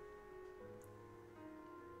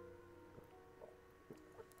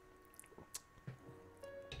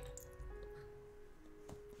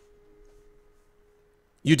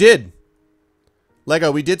 You did.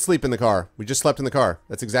 Lego, we did sleep in the car. We just slept in the car.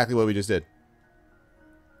 That's exactly what we just did.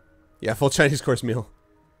 Yeah, full Chinese course meal.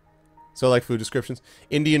 So like food descriptions.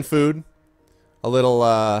 Indian food. A little,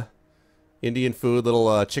 Indian food,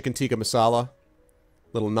 little chicken tikka masala,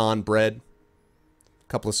 little naan bread, a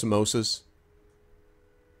couple of samosas.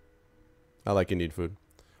 I like Indian food.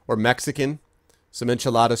 Or Mexican, some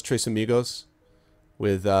enchiladas tres amigos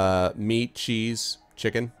with meat, cheese,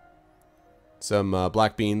 chicken, some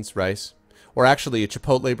black beans, rice. Or actually a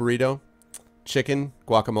chipotle burrito, chicken,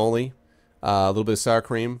 guacamole, a little bit of sour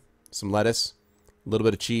cream, some lettuce, a little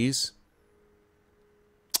bit of cheese,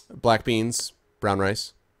 black beans, brown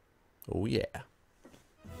rice. Oh, yeah.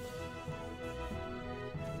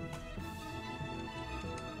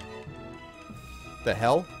 The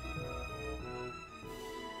hell?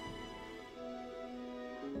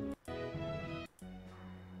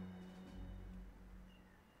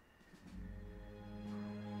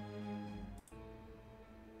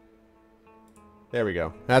 There we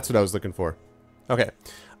go. That's what I was looking for. Okay.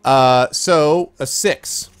 So, a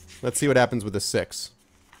 6. Let's see what happens with a 6.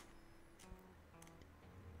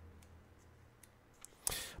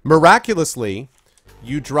 Miraculously,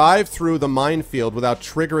 you drive through the minefield without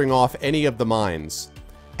triggering off any of the mines.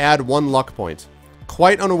 Add 1 luck point.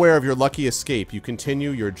 Quite unaware of your lucky escape, you continue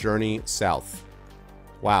your journey south.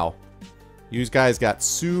 Wow. You guys got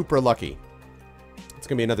super lucky. It's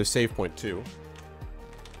going to be another save point, too.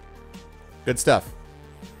 Good stuff.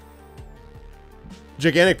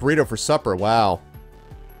 Gigantic burrito for supper. Wow.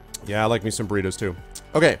 Yeah, I like me some burritos too.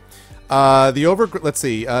 Okay. Let's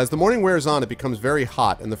see. As the morning wears on, it becomes very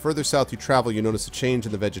hot, and the further south you travel, you notice a change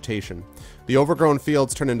in the vegetation. The overgrown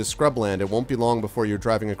fields turn into scrubland. It won't be long before you're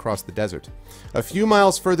driving across the desert. A few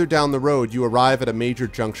miles further down the road, you arrive at a major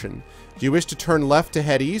junction. Do you wish to turn left to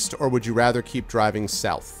head east, or would you rather keep driving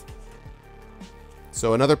south?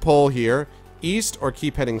 So another poll here. East or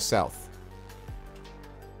keep heading south?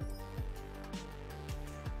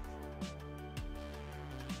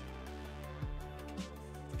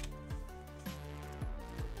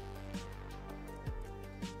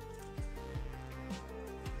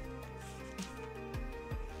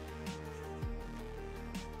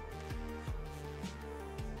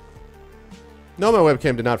 No, my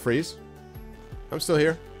webcam did not freeze. I'm still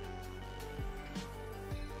here.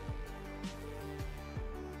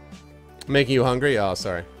 Making you hungry? Oh,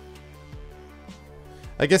 sorry.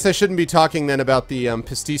 I guess I shouldn't be talking then about the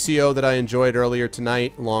pasticcio that I enjoyed earlier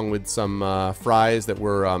tonight, along with some fries that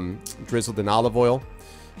were drizzled in olive oil.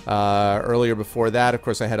 Earlier before that, of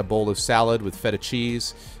course, I had a bowl of salad with feta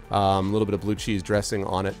cheese, a little bit of blue cheese dressing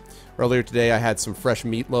on it. Earlier today, I had some fresh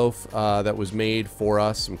meatloaf that was made for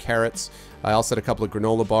us, some carrots. I also had a couple of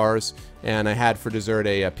granola bars, and I had for dessert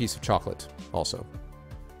a piece of chocolate also.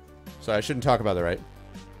 So I shouldn't talk about that, right?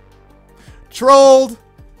 Trolled!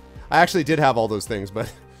 I actually did have all those things,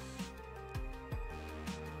 but...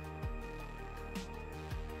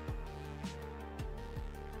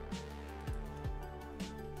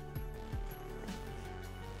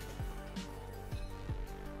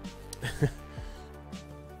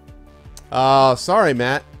 Oh, sorry,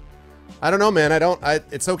 Matt. I don't know, man.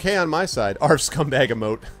 It's okay on my side. Arf scumbag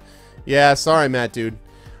emote. Yeah, sorry, Matt, dude.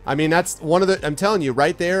 I mean, that's one of the... I'm telling you,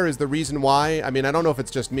 right there is the reason why... I mean, I don't know if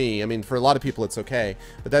it's just me. I mean, for a lot of people, it's okay.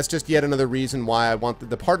 But that's just yet another reason why I want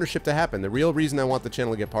the partnership to happen. The real reason I want the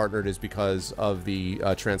channel to get partnered is because of the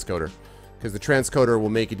transcoder. Because the transcoder will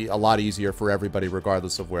make it a lot easier for everybody,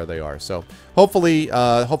 regardless of where they are. So, hopefully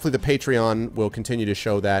the Patreon will continue to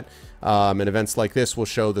show that. And events like this will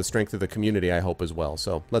show the strength of the community, I hope, as well.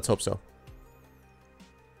 So, let's hope so.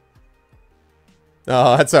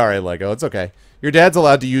 Oh, that's alright, Lego. It's okay. Your dad's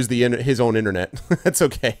allowed to use his own internet. That's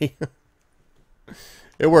okay.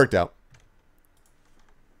 It worked out.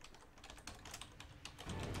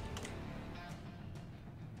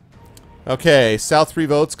 Okay, South 3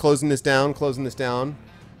 votes. Closing this down, closing this down.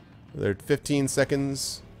 There are 15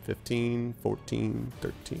 seconds. 15, 14,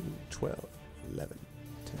 13, 12, 11,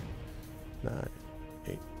 10, 9,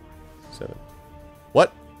 8, 7.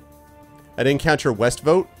 What? I didn't count your West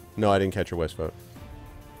vote? No, I didn't catch your West vote.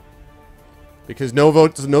 Because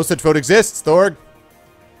no such vote exists, Thorg.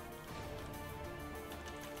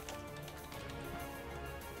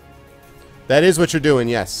 That is what you're doing,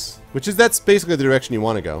 yes. That's basically the direction you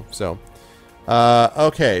want to go, so.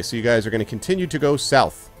 Okay, so you guys are going to continue to go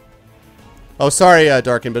south. Oh, sorry,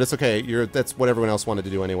 Darkin, but it's okay. That's what everyone else wanted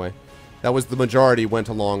to do anyway. That was the majority went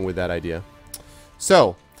along with that idea.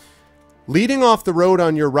 So, leading off the road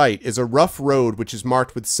on your right is a rough road which is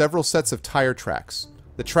marked with several sets of tire tracks.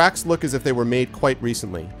 The tracks look as if they were made quite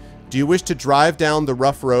recently. Do you wish to drive down the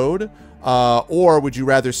rough road, or would you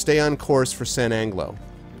rather stay on course for San Anglo?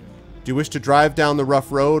 Do you wish to drive down the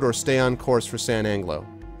rough road or stay on course for San Anglo?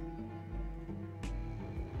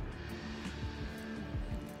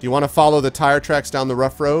 Do you want to follow the tire tracks down the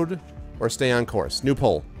rough road or stay on course? New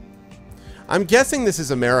poll. I'm guessing this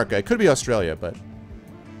is America. It could be Australia, but...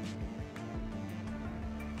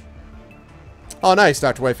 Oh, nice,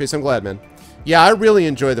 Dr. Whiteface. I'm glad, man. Yeah, I really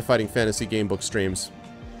enjoy the Fighting Fantasy Gamebook streams.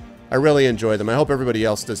 I really enjoy them. I hope everybody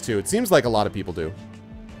else does too. It seems like a lot of people do.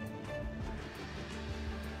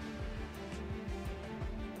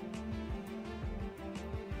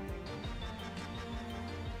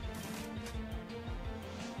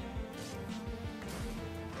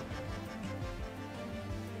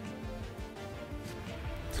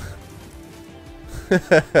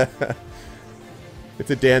 It's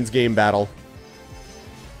a Dan's game battle.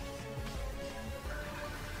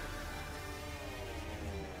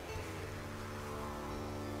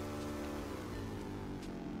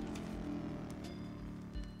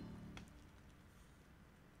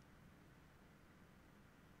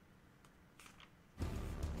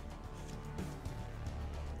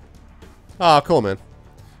 Ah, oh, cool, man.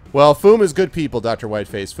 Well, Foom is good people, Dr.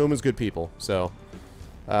 Whiteface. Foom is good people. So,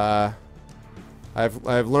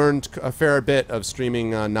 I've learned a fair bit of streaming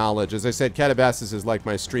knowledge. As I said, Catabasis is like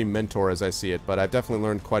my stream mentor as I see it, but I've definitely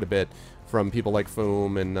learned quite a bit from people like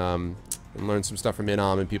Foom and learned some stuff from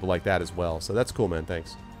Inom and people like that as well. So that's cool, man.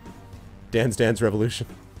 Than's Revolution.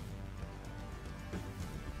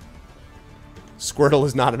 Squirtle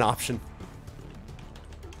is not an option.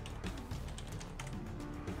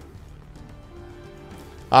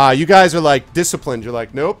 You guys are like disciplined. You're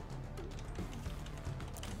like, nope.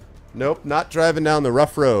 Nope, not driving down the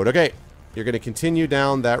rough road. Okay, you're going to continue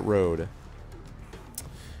down that road.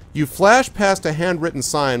 You flash past a handwritten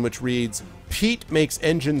sign which reads, Pete makes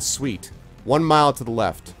engines sweet, 1 mile to the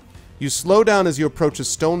left. You slow down as you approach a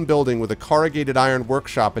stone building with a corrugated iron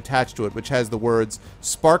workshop attached to it which has the words,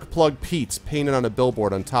 Spark Plug Pete's painted on a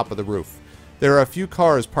billboard on top of the roof. There are a few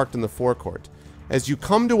cars parked in the forecourt. As you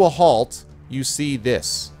come to a halt, you see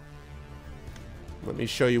this. Let me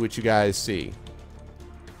show you what you guys see.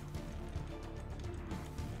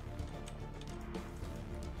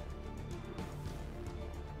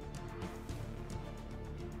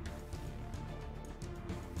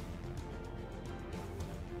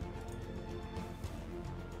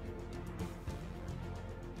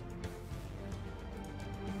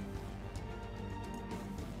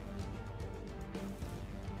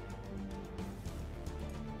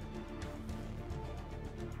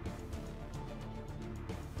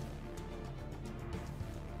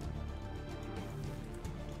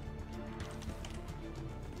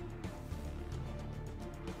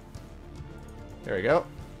 There we go.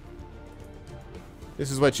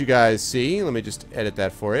 This is what you guys see. Let me just edit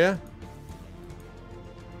that for you.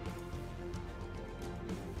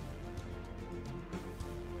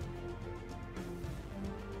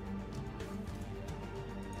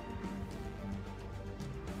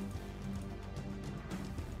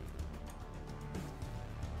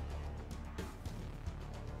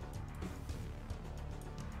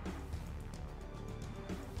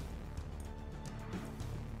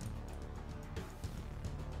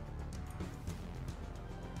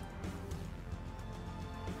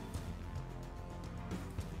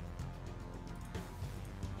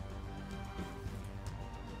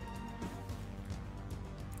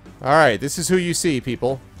 Alright, this is who you see,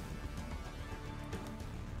 people.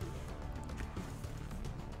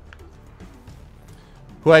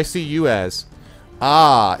 Who I see you as.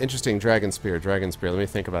 Ah, interesting. Dragon Spear, Dragon Spear. Let me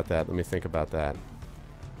think about that. Let me think about that.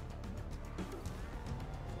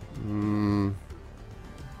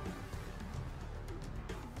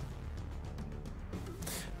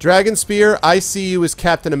 Dragon Spear, I see you as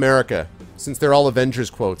Captain America. Since they're all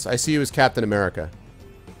Avengers quotes, I see you as Captain America.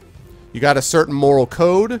 You got a certain moral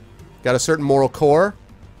code. Got a certain moral core.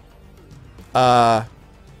 I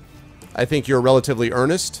think you're relatively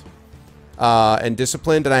earnest and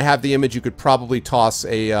disciplined. And I have the image you could probably toss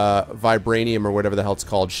a vibranium or whatever the hell it's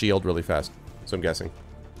called shield really fast. So I'm guessing.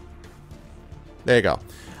 There you go.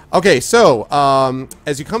 Okay, so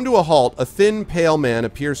as you come to a halt, a thin, pale man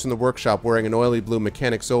appears from the workshop wearing an oily blue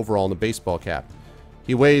mechanic's overall and a baseball cap.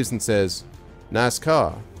 He waves and says, "Nice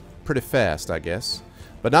car. Pretty fast, I guess.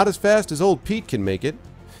 But not as fast as old Pete can make it.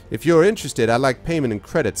 If you're interested, I'd like payment in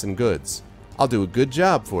credits and goods. I'll do a good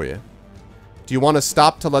job for you. Do you want to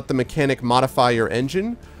stop to let the mechanic modify your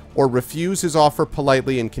engine, or refuse his offer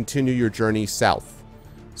politely and continue your journey south?"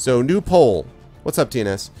 So, new poll. What's up,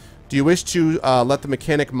 TNS? Do you wish to let the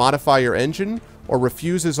mechanic modify your engine, or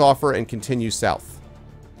refuse his offer and continue south?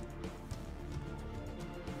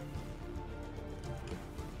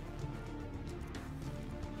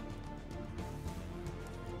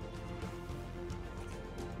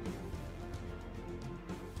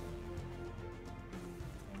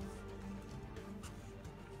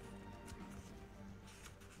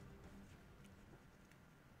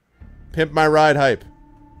 Pimp my ride hype.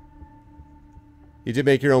 You did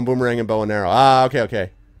make your own boomerang and bow and arrow. Ah, okay,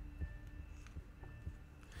 okay.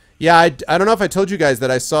 Yeah, I don't know if I told you guys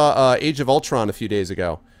that I saw Age of Ultron a few days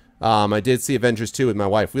ago. I did see Avengers 2 with my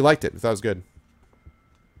wife. We liked it. We thought it was good.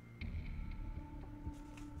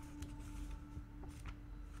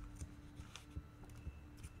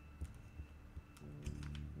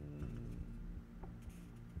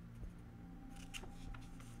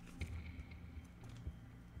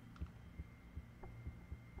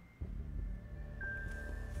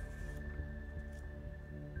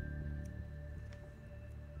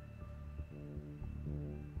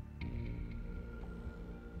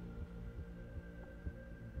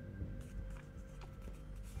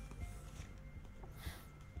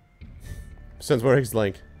 Sends Morg's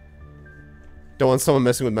link. Don't want someone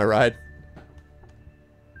messing with my ride.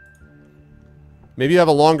 Maybe you have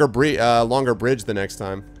a longer bridge the next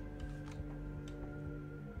time.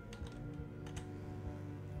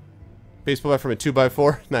 Baseball bat from a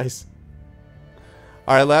 2x4. Nice.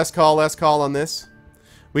 Alright, last call on this.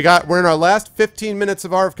 We're in our last 15 minutes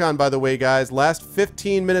of ArvCon, by the way, guys. Last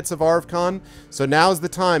 15 minutes of ArvCon. So now's the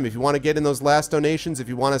time. If you want to get in those last donations, if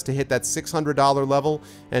you want us to hit that $600 level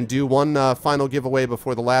and do one final giveaway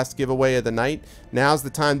before the last giveaway of the night, now's the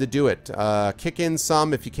time to do it. Kick in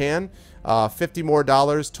some if you can. $50 more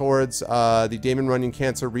towards the Damon Runyon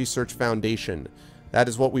Cancer Research Foundation. That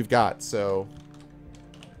is what we've got. So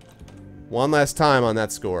one last time on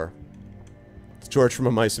that score. It's George from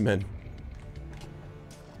Amaisamen.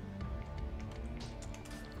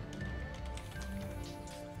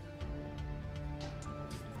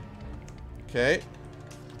 Okay.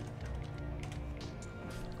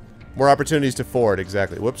 More opportunities to forward,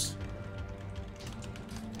 exactly. Whoops.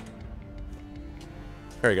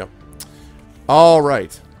 There you go. All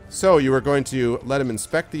right. So you are going to let him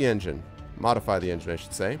inspect the engine. Modify the engine, I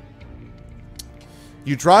should say.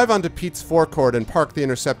 You drive onto Pete's forecourt and park the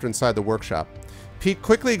Interceptor inside the workshop. Pete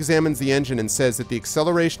quickly examines the engine and says that the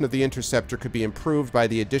acceleration of the Interceptor could be improved by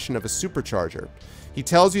the addition of a supercharger. He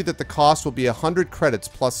tells you that the cost will be 100 credits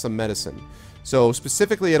plus some medicine. So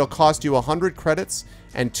specifically, it'll cost you 100 credits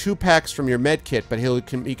and 2 packs from your med kit, but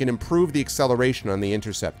he can improve the acceleration on the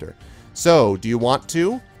Interceptor. So, do you want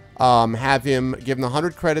to have him give him the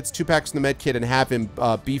 100 credits, 2 packs from the med kit, and have him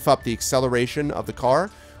beef up the acceleration of the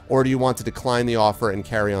car? Or do you want to decline the offer and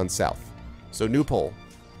carry on south? So, new poll.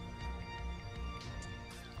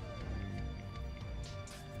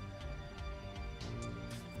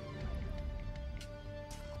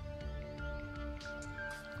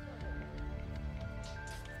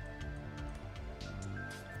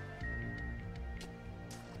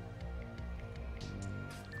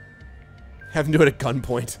 Have him do it at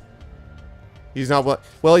gunpoint. He's not what...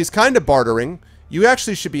 Well, he's kind of bartering. You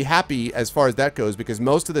actually should be happy as far as that goes, because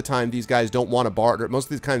most of the time these guys don't want to barter.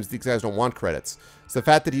 Most of the times these guys don't want credits. So the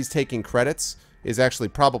fact that he's taking credits is actually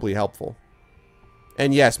probably helpful.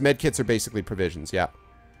 And yes, medkits are basically provisions, yeah.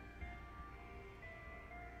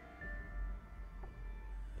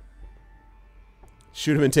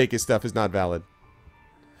 Shoot him and take his stuff is not valid.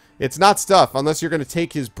 It's not stuff, unless you're going to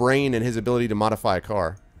take his brain and his ability to modify a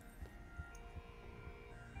car.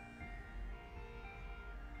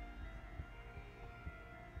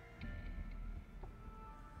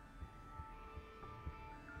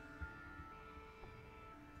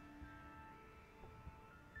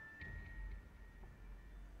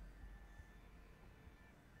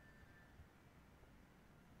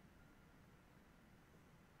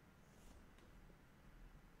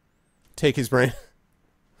 Take his brain.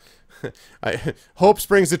 Hope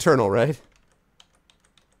springs eternal, right?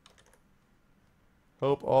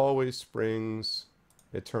 Hope always springs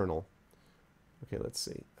eternal. Okay, let's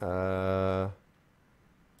see.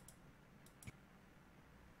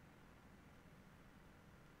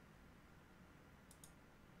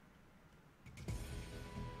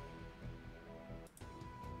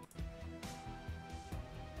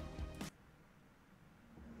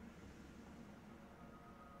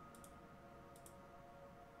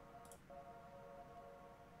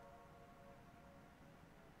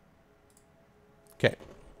 Okay.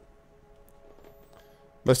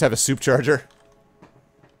 Must have a soup charger.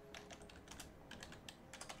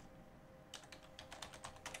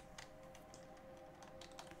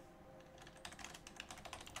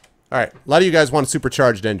 Alright, a lot of you guys want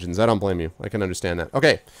supercharged engines. I don't blame you. I can understand that.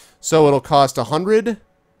 Okay, so it'll cost 100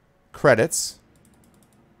 credits.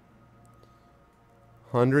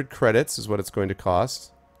 100 credits is what it's going to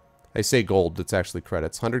cost. I say gold, it's actually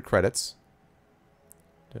credits. 100 credits.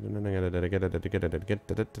 And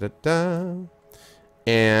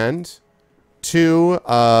two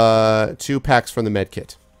packs from the med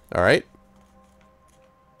kit. All right.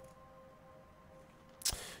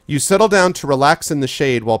 You settle down to relax in the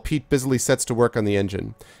shade while Pete busily sets to work on the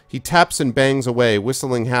engine. He taps and bangs away,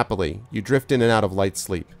 whistling happily. You drift in and out of light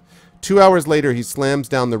sleep. 2 hours later, he slams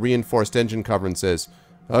down the reinforced engine cover and says,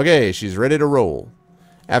 "Okay, she's ready to roll."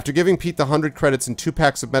 After giving Pete the 100 credits and 2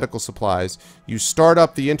 packs of medical supplies, you start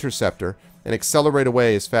up the Interceptor and accelerate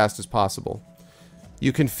away as fast as possible.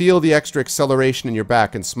 You can feel the extra acceleration in your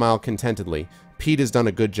back and smile contentedly. Pete has done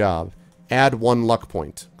a good job. Add 1 luck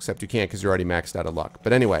point. Except you can't because you're already maxed out of luck.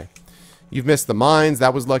 But anyway, you've missed the mines.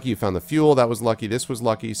 That was lucky. You found the fuel. That was lucky. This was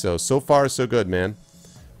lucky. So far, so good, man.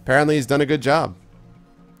 Apparently, he's done a good job.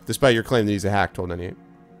 Despite your claim that he's a hack, 1298.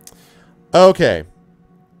 Okay.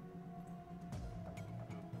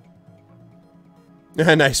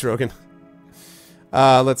 Nice, Rogan.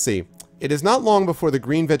 Let's see. It is not long before the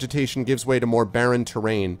green vegetation gives way to more barren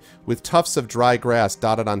terrain, with tufts of dry grass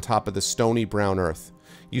dotted on top of the stony brown earth.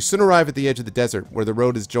 You soon arrive at the edge of the desert, where the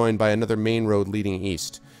road is joined by another main road leading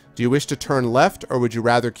east. Do you wish to turn left, or would you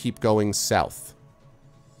rather keep going south?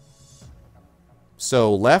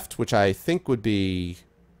 So left, which I think would be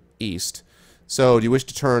east. So do you wish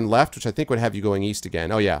to turn left, which I think would have you going east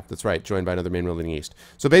again? Oh yeah, that's right. Joined by another main road leading east.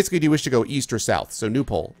 So basically, do you wish to go east or south? So new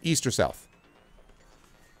pole, east or south?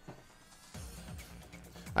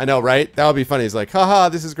 I know, right? That would be funny. He's like, haha,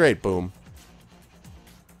 this is great. Boom.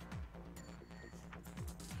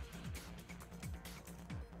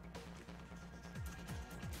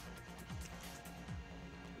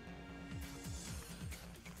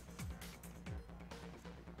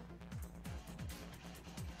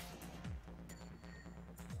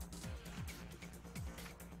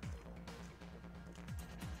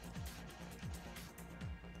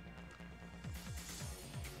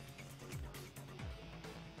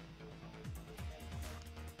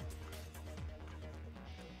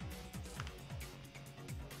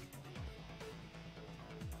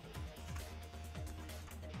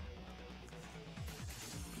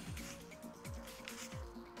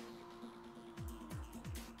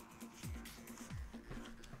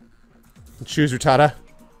 Choose Rutada.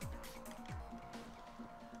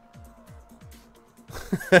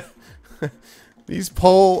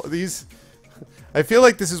 These I feel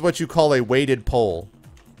like this is what you call a weighted poll,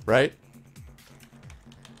 right?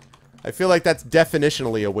 I feel like that's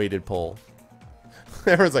definitionally a weighted poll.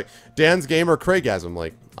 Everyone's like, Dan's game or Craigasm?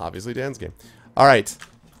 Like, obviously Dan's game. Alright.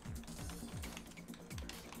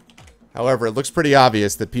 However, it looks pretty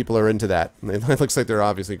obvious that people are into that. It looks like they're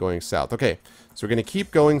obviously going south. Okay, so we're going to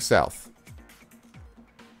keep going south.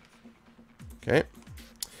 Okay.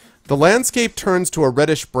 The landscape turns to a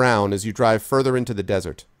reddish brown as you drive further into the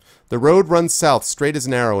desert. The road runs south straight as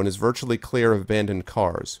an arrow and is virtually clear of abandoned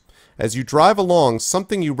cars. As you drive along,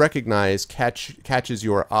 something you recognize catches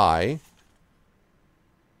your eye.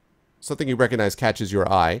 Something you recognize catches your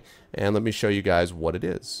eye. And let me show you guys what it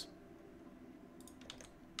is.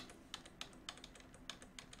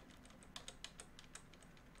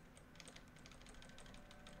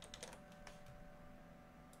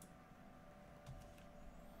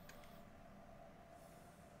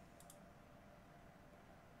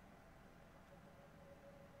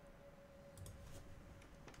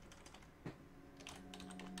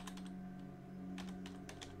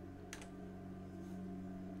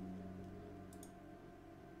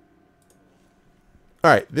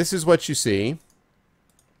 Alright, this is what you see.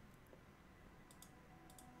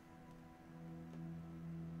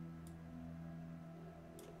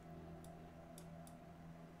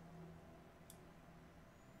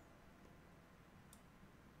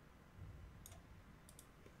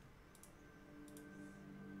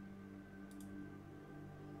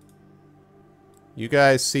 You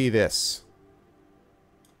guys see this.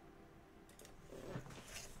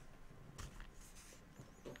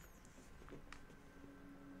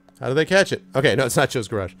 How do they catch it? Okay, no, it's not Joe's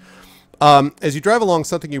Garage. As you drive along,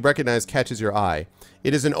 something you recognize catches your eye.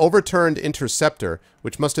 It is an overturned interceptor,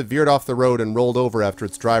 which must have veered off the road and rolled over after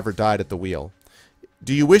its driver died at the wheel.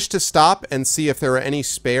 Do you wish to stop and see if there are any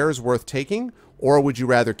spares worth taking, or would you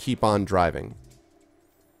rather keep on driving?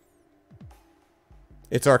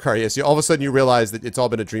 It's our car, yes. All of a sudden you realize that it's all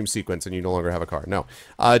been a dream sequence and you no longer have a car. No.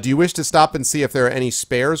 Do you wish to stop and see if there are any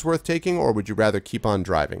spares worth taking, or would you rather keep on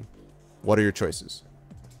driving? What are your choices?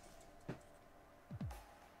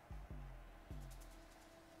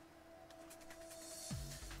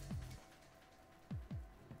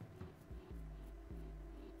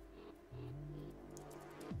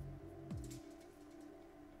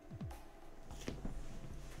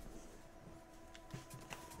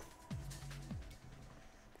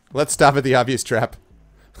 Let's stop at the obvious trap.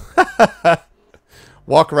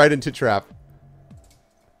 Walk right into trap.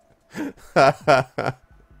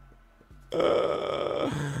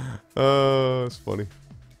 Oh, it's funny.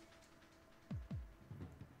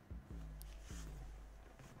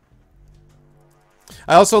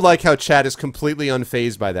 I also like how chat is completely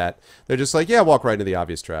unfazed by that. They're just like, yeah, walk right into the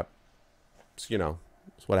obvious trap. So, you know,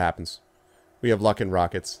 it's what happens. We have luck in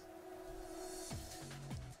rockets.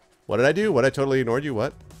 What did I do? What? I totally ignored you?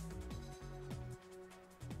 What?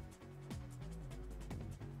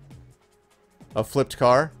 A flipped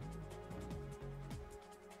car?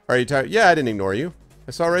 Are you tired? Yeah, I didn't ignore you.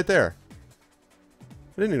 I saw it right there.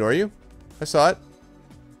 I didn't ignore you. I saw it.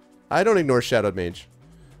 I don't ignore Shadowed Mage.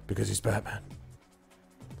 Because he's Batman.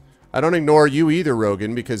 I don't ignore you either,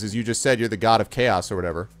 Rogan, because as you just said, you're the god of chaos or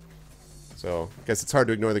whatever. So, I guess it's hard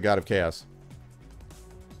to ignore the god of chaos.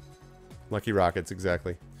 Lucky Rockets,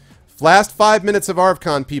 exactly. Last 5 minutes of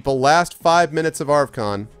ArvCon, people. Last 5 minutes of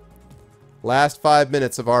ArvCon. Last 5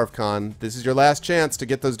 minutes of ArvCon. This is your last chance to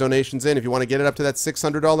get those donations in. If you want to get it up to that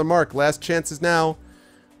 $600 mark, last chance is now.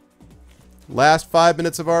 Last 5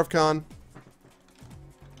 minutes of ArvCon.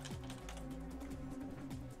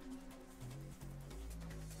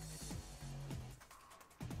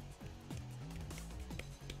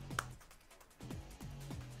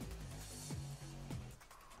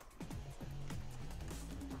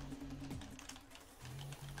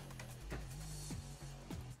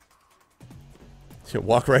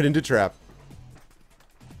 Walk right into trap.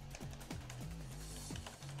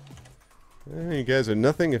 You guys are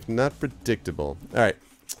nothing if not predictable. Alright.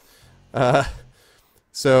 Okay.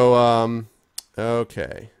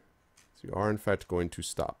 So you are in fact going to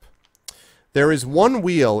stop. There is one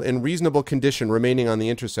wheel in reasonable condition remaining on the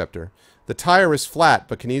Interceptor. The tire is flat,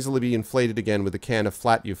 but can easily be inflated again with a can of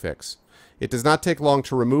Flat You Fix. It does not take long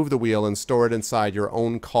to remove the wheel and store it inside your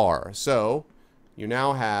own car. So, you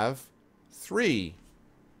now have 3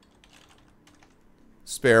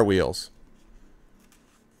 spare wheels.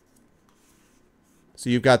 So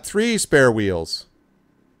you've got 3 spare wheels.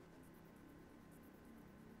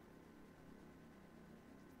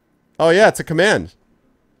 Oh yeah, it's a command.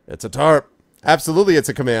 It's a tarp. Absolutely, it's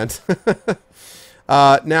a command.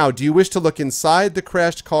 Now, do you wish to look inside the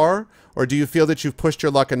crashed car, or do you feel that you've pushed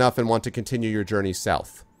your luck enough and want to continue your journey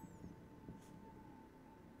south?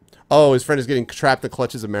 Oh, his friend is getting trapped in the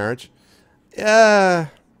clutches of marriage?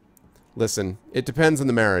 Listen, it depends on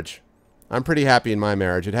the marriage. I'm pretty happy in my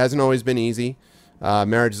marriage. It hasn't always been easy.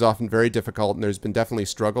 Marriage is often very difficult, and there's been definitely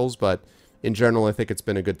struggles, but in general, I think it's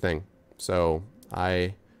been a good thing. So,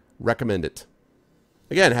 I recommend it.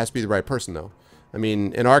 Again, it has to be the right person, though. I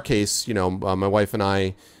mean, in our case, you know, my wife and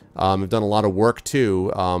I have done a lot of work,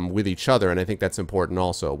 too, with each other, and I think that's important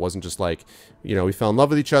also. It wasn't just like, you know, we fell in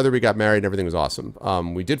love with each other, we got married, and everything was awesome.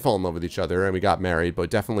 We did fall in love with each other, and we got married, but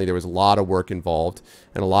definitely there was a lot of work involved,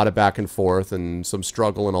 and a lot of back and forth, and some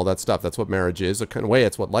struggle and all that stuff. That's what marriage is. In a way,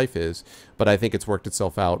 it's what life is, but I think it's worked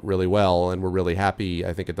itself out really well, and we're really happy,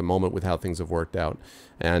 I think, at the moment with how things have worked out.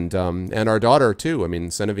 And our daughter, too. I mean,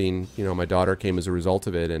 Senevine, you know, my daughter came as a result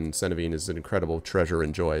of it, and Senevine is an incredible treasure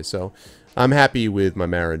and joy. So I'm happy with my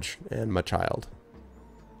marriage and my child.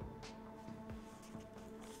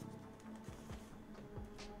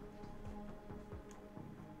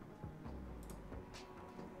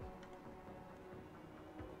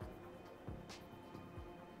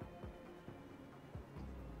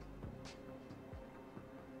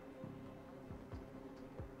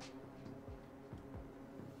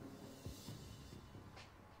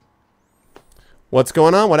 What's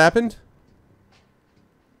going on? What happened?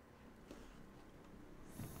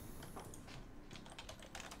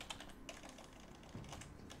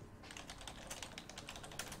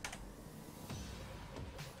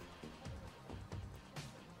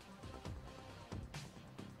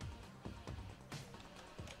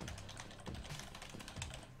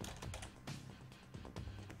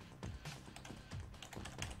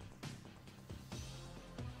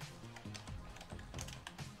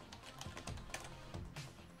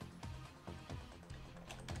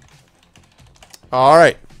 All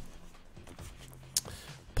right.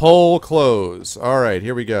 Poll close. All right,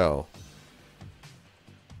 here we go.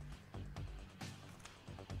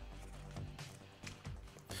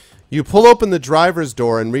 You pull open the driver's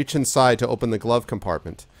door and reach inside to open the glove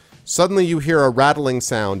compartment. Suddenly you hear a rattling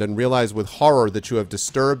sound and realize with horror that you have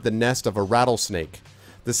disturbed the nest of a rattlesnake.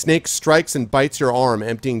 The snake strikes and bites your arm,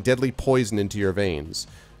 emptying deadly poison into your veins.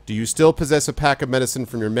 Do you still possess a pack of medicine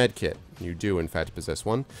from your med kit? You do, in fact, possess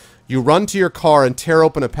one. You run to your car and tear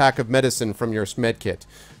open a pack of medicine from your med kit.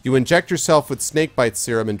 You inject yourself with snakebite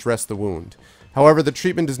serum and dress the wound. However, the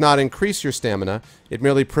treatment does not increase your stamina. It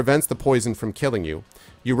merely prevents the poison from killing you.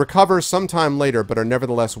 You recover sometime later, but are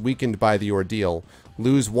nevertheless weakened by the ordeal.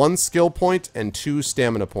 Lose 1 skill point and 2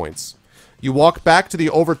 stamina points. You walk back to the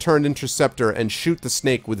overturned interceptor and shoot the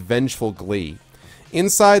snake with vengeful glee.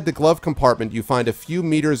 Inside the glove compartment, you find a few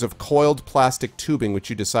meters of coiled plastic tubing which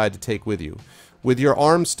you decide to take with you. With your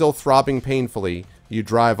arm still throbbing painfully, you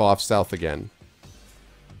drive off south again.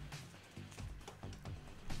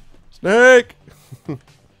 Snake!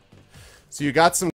 So you got some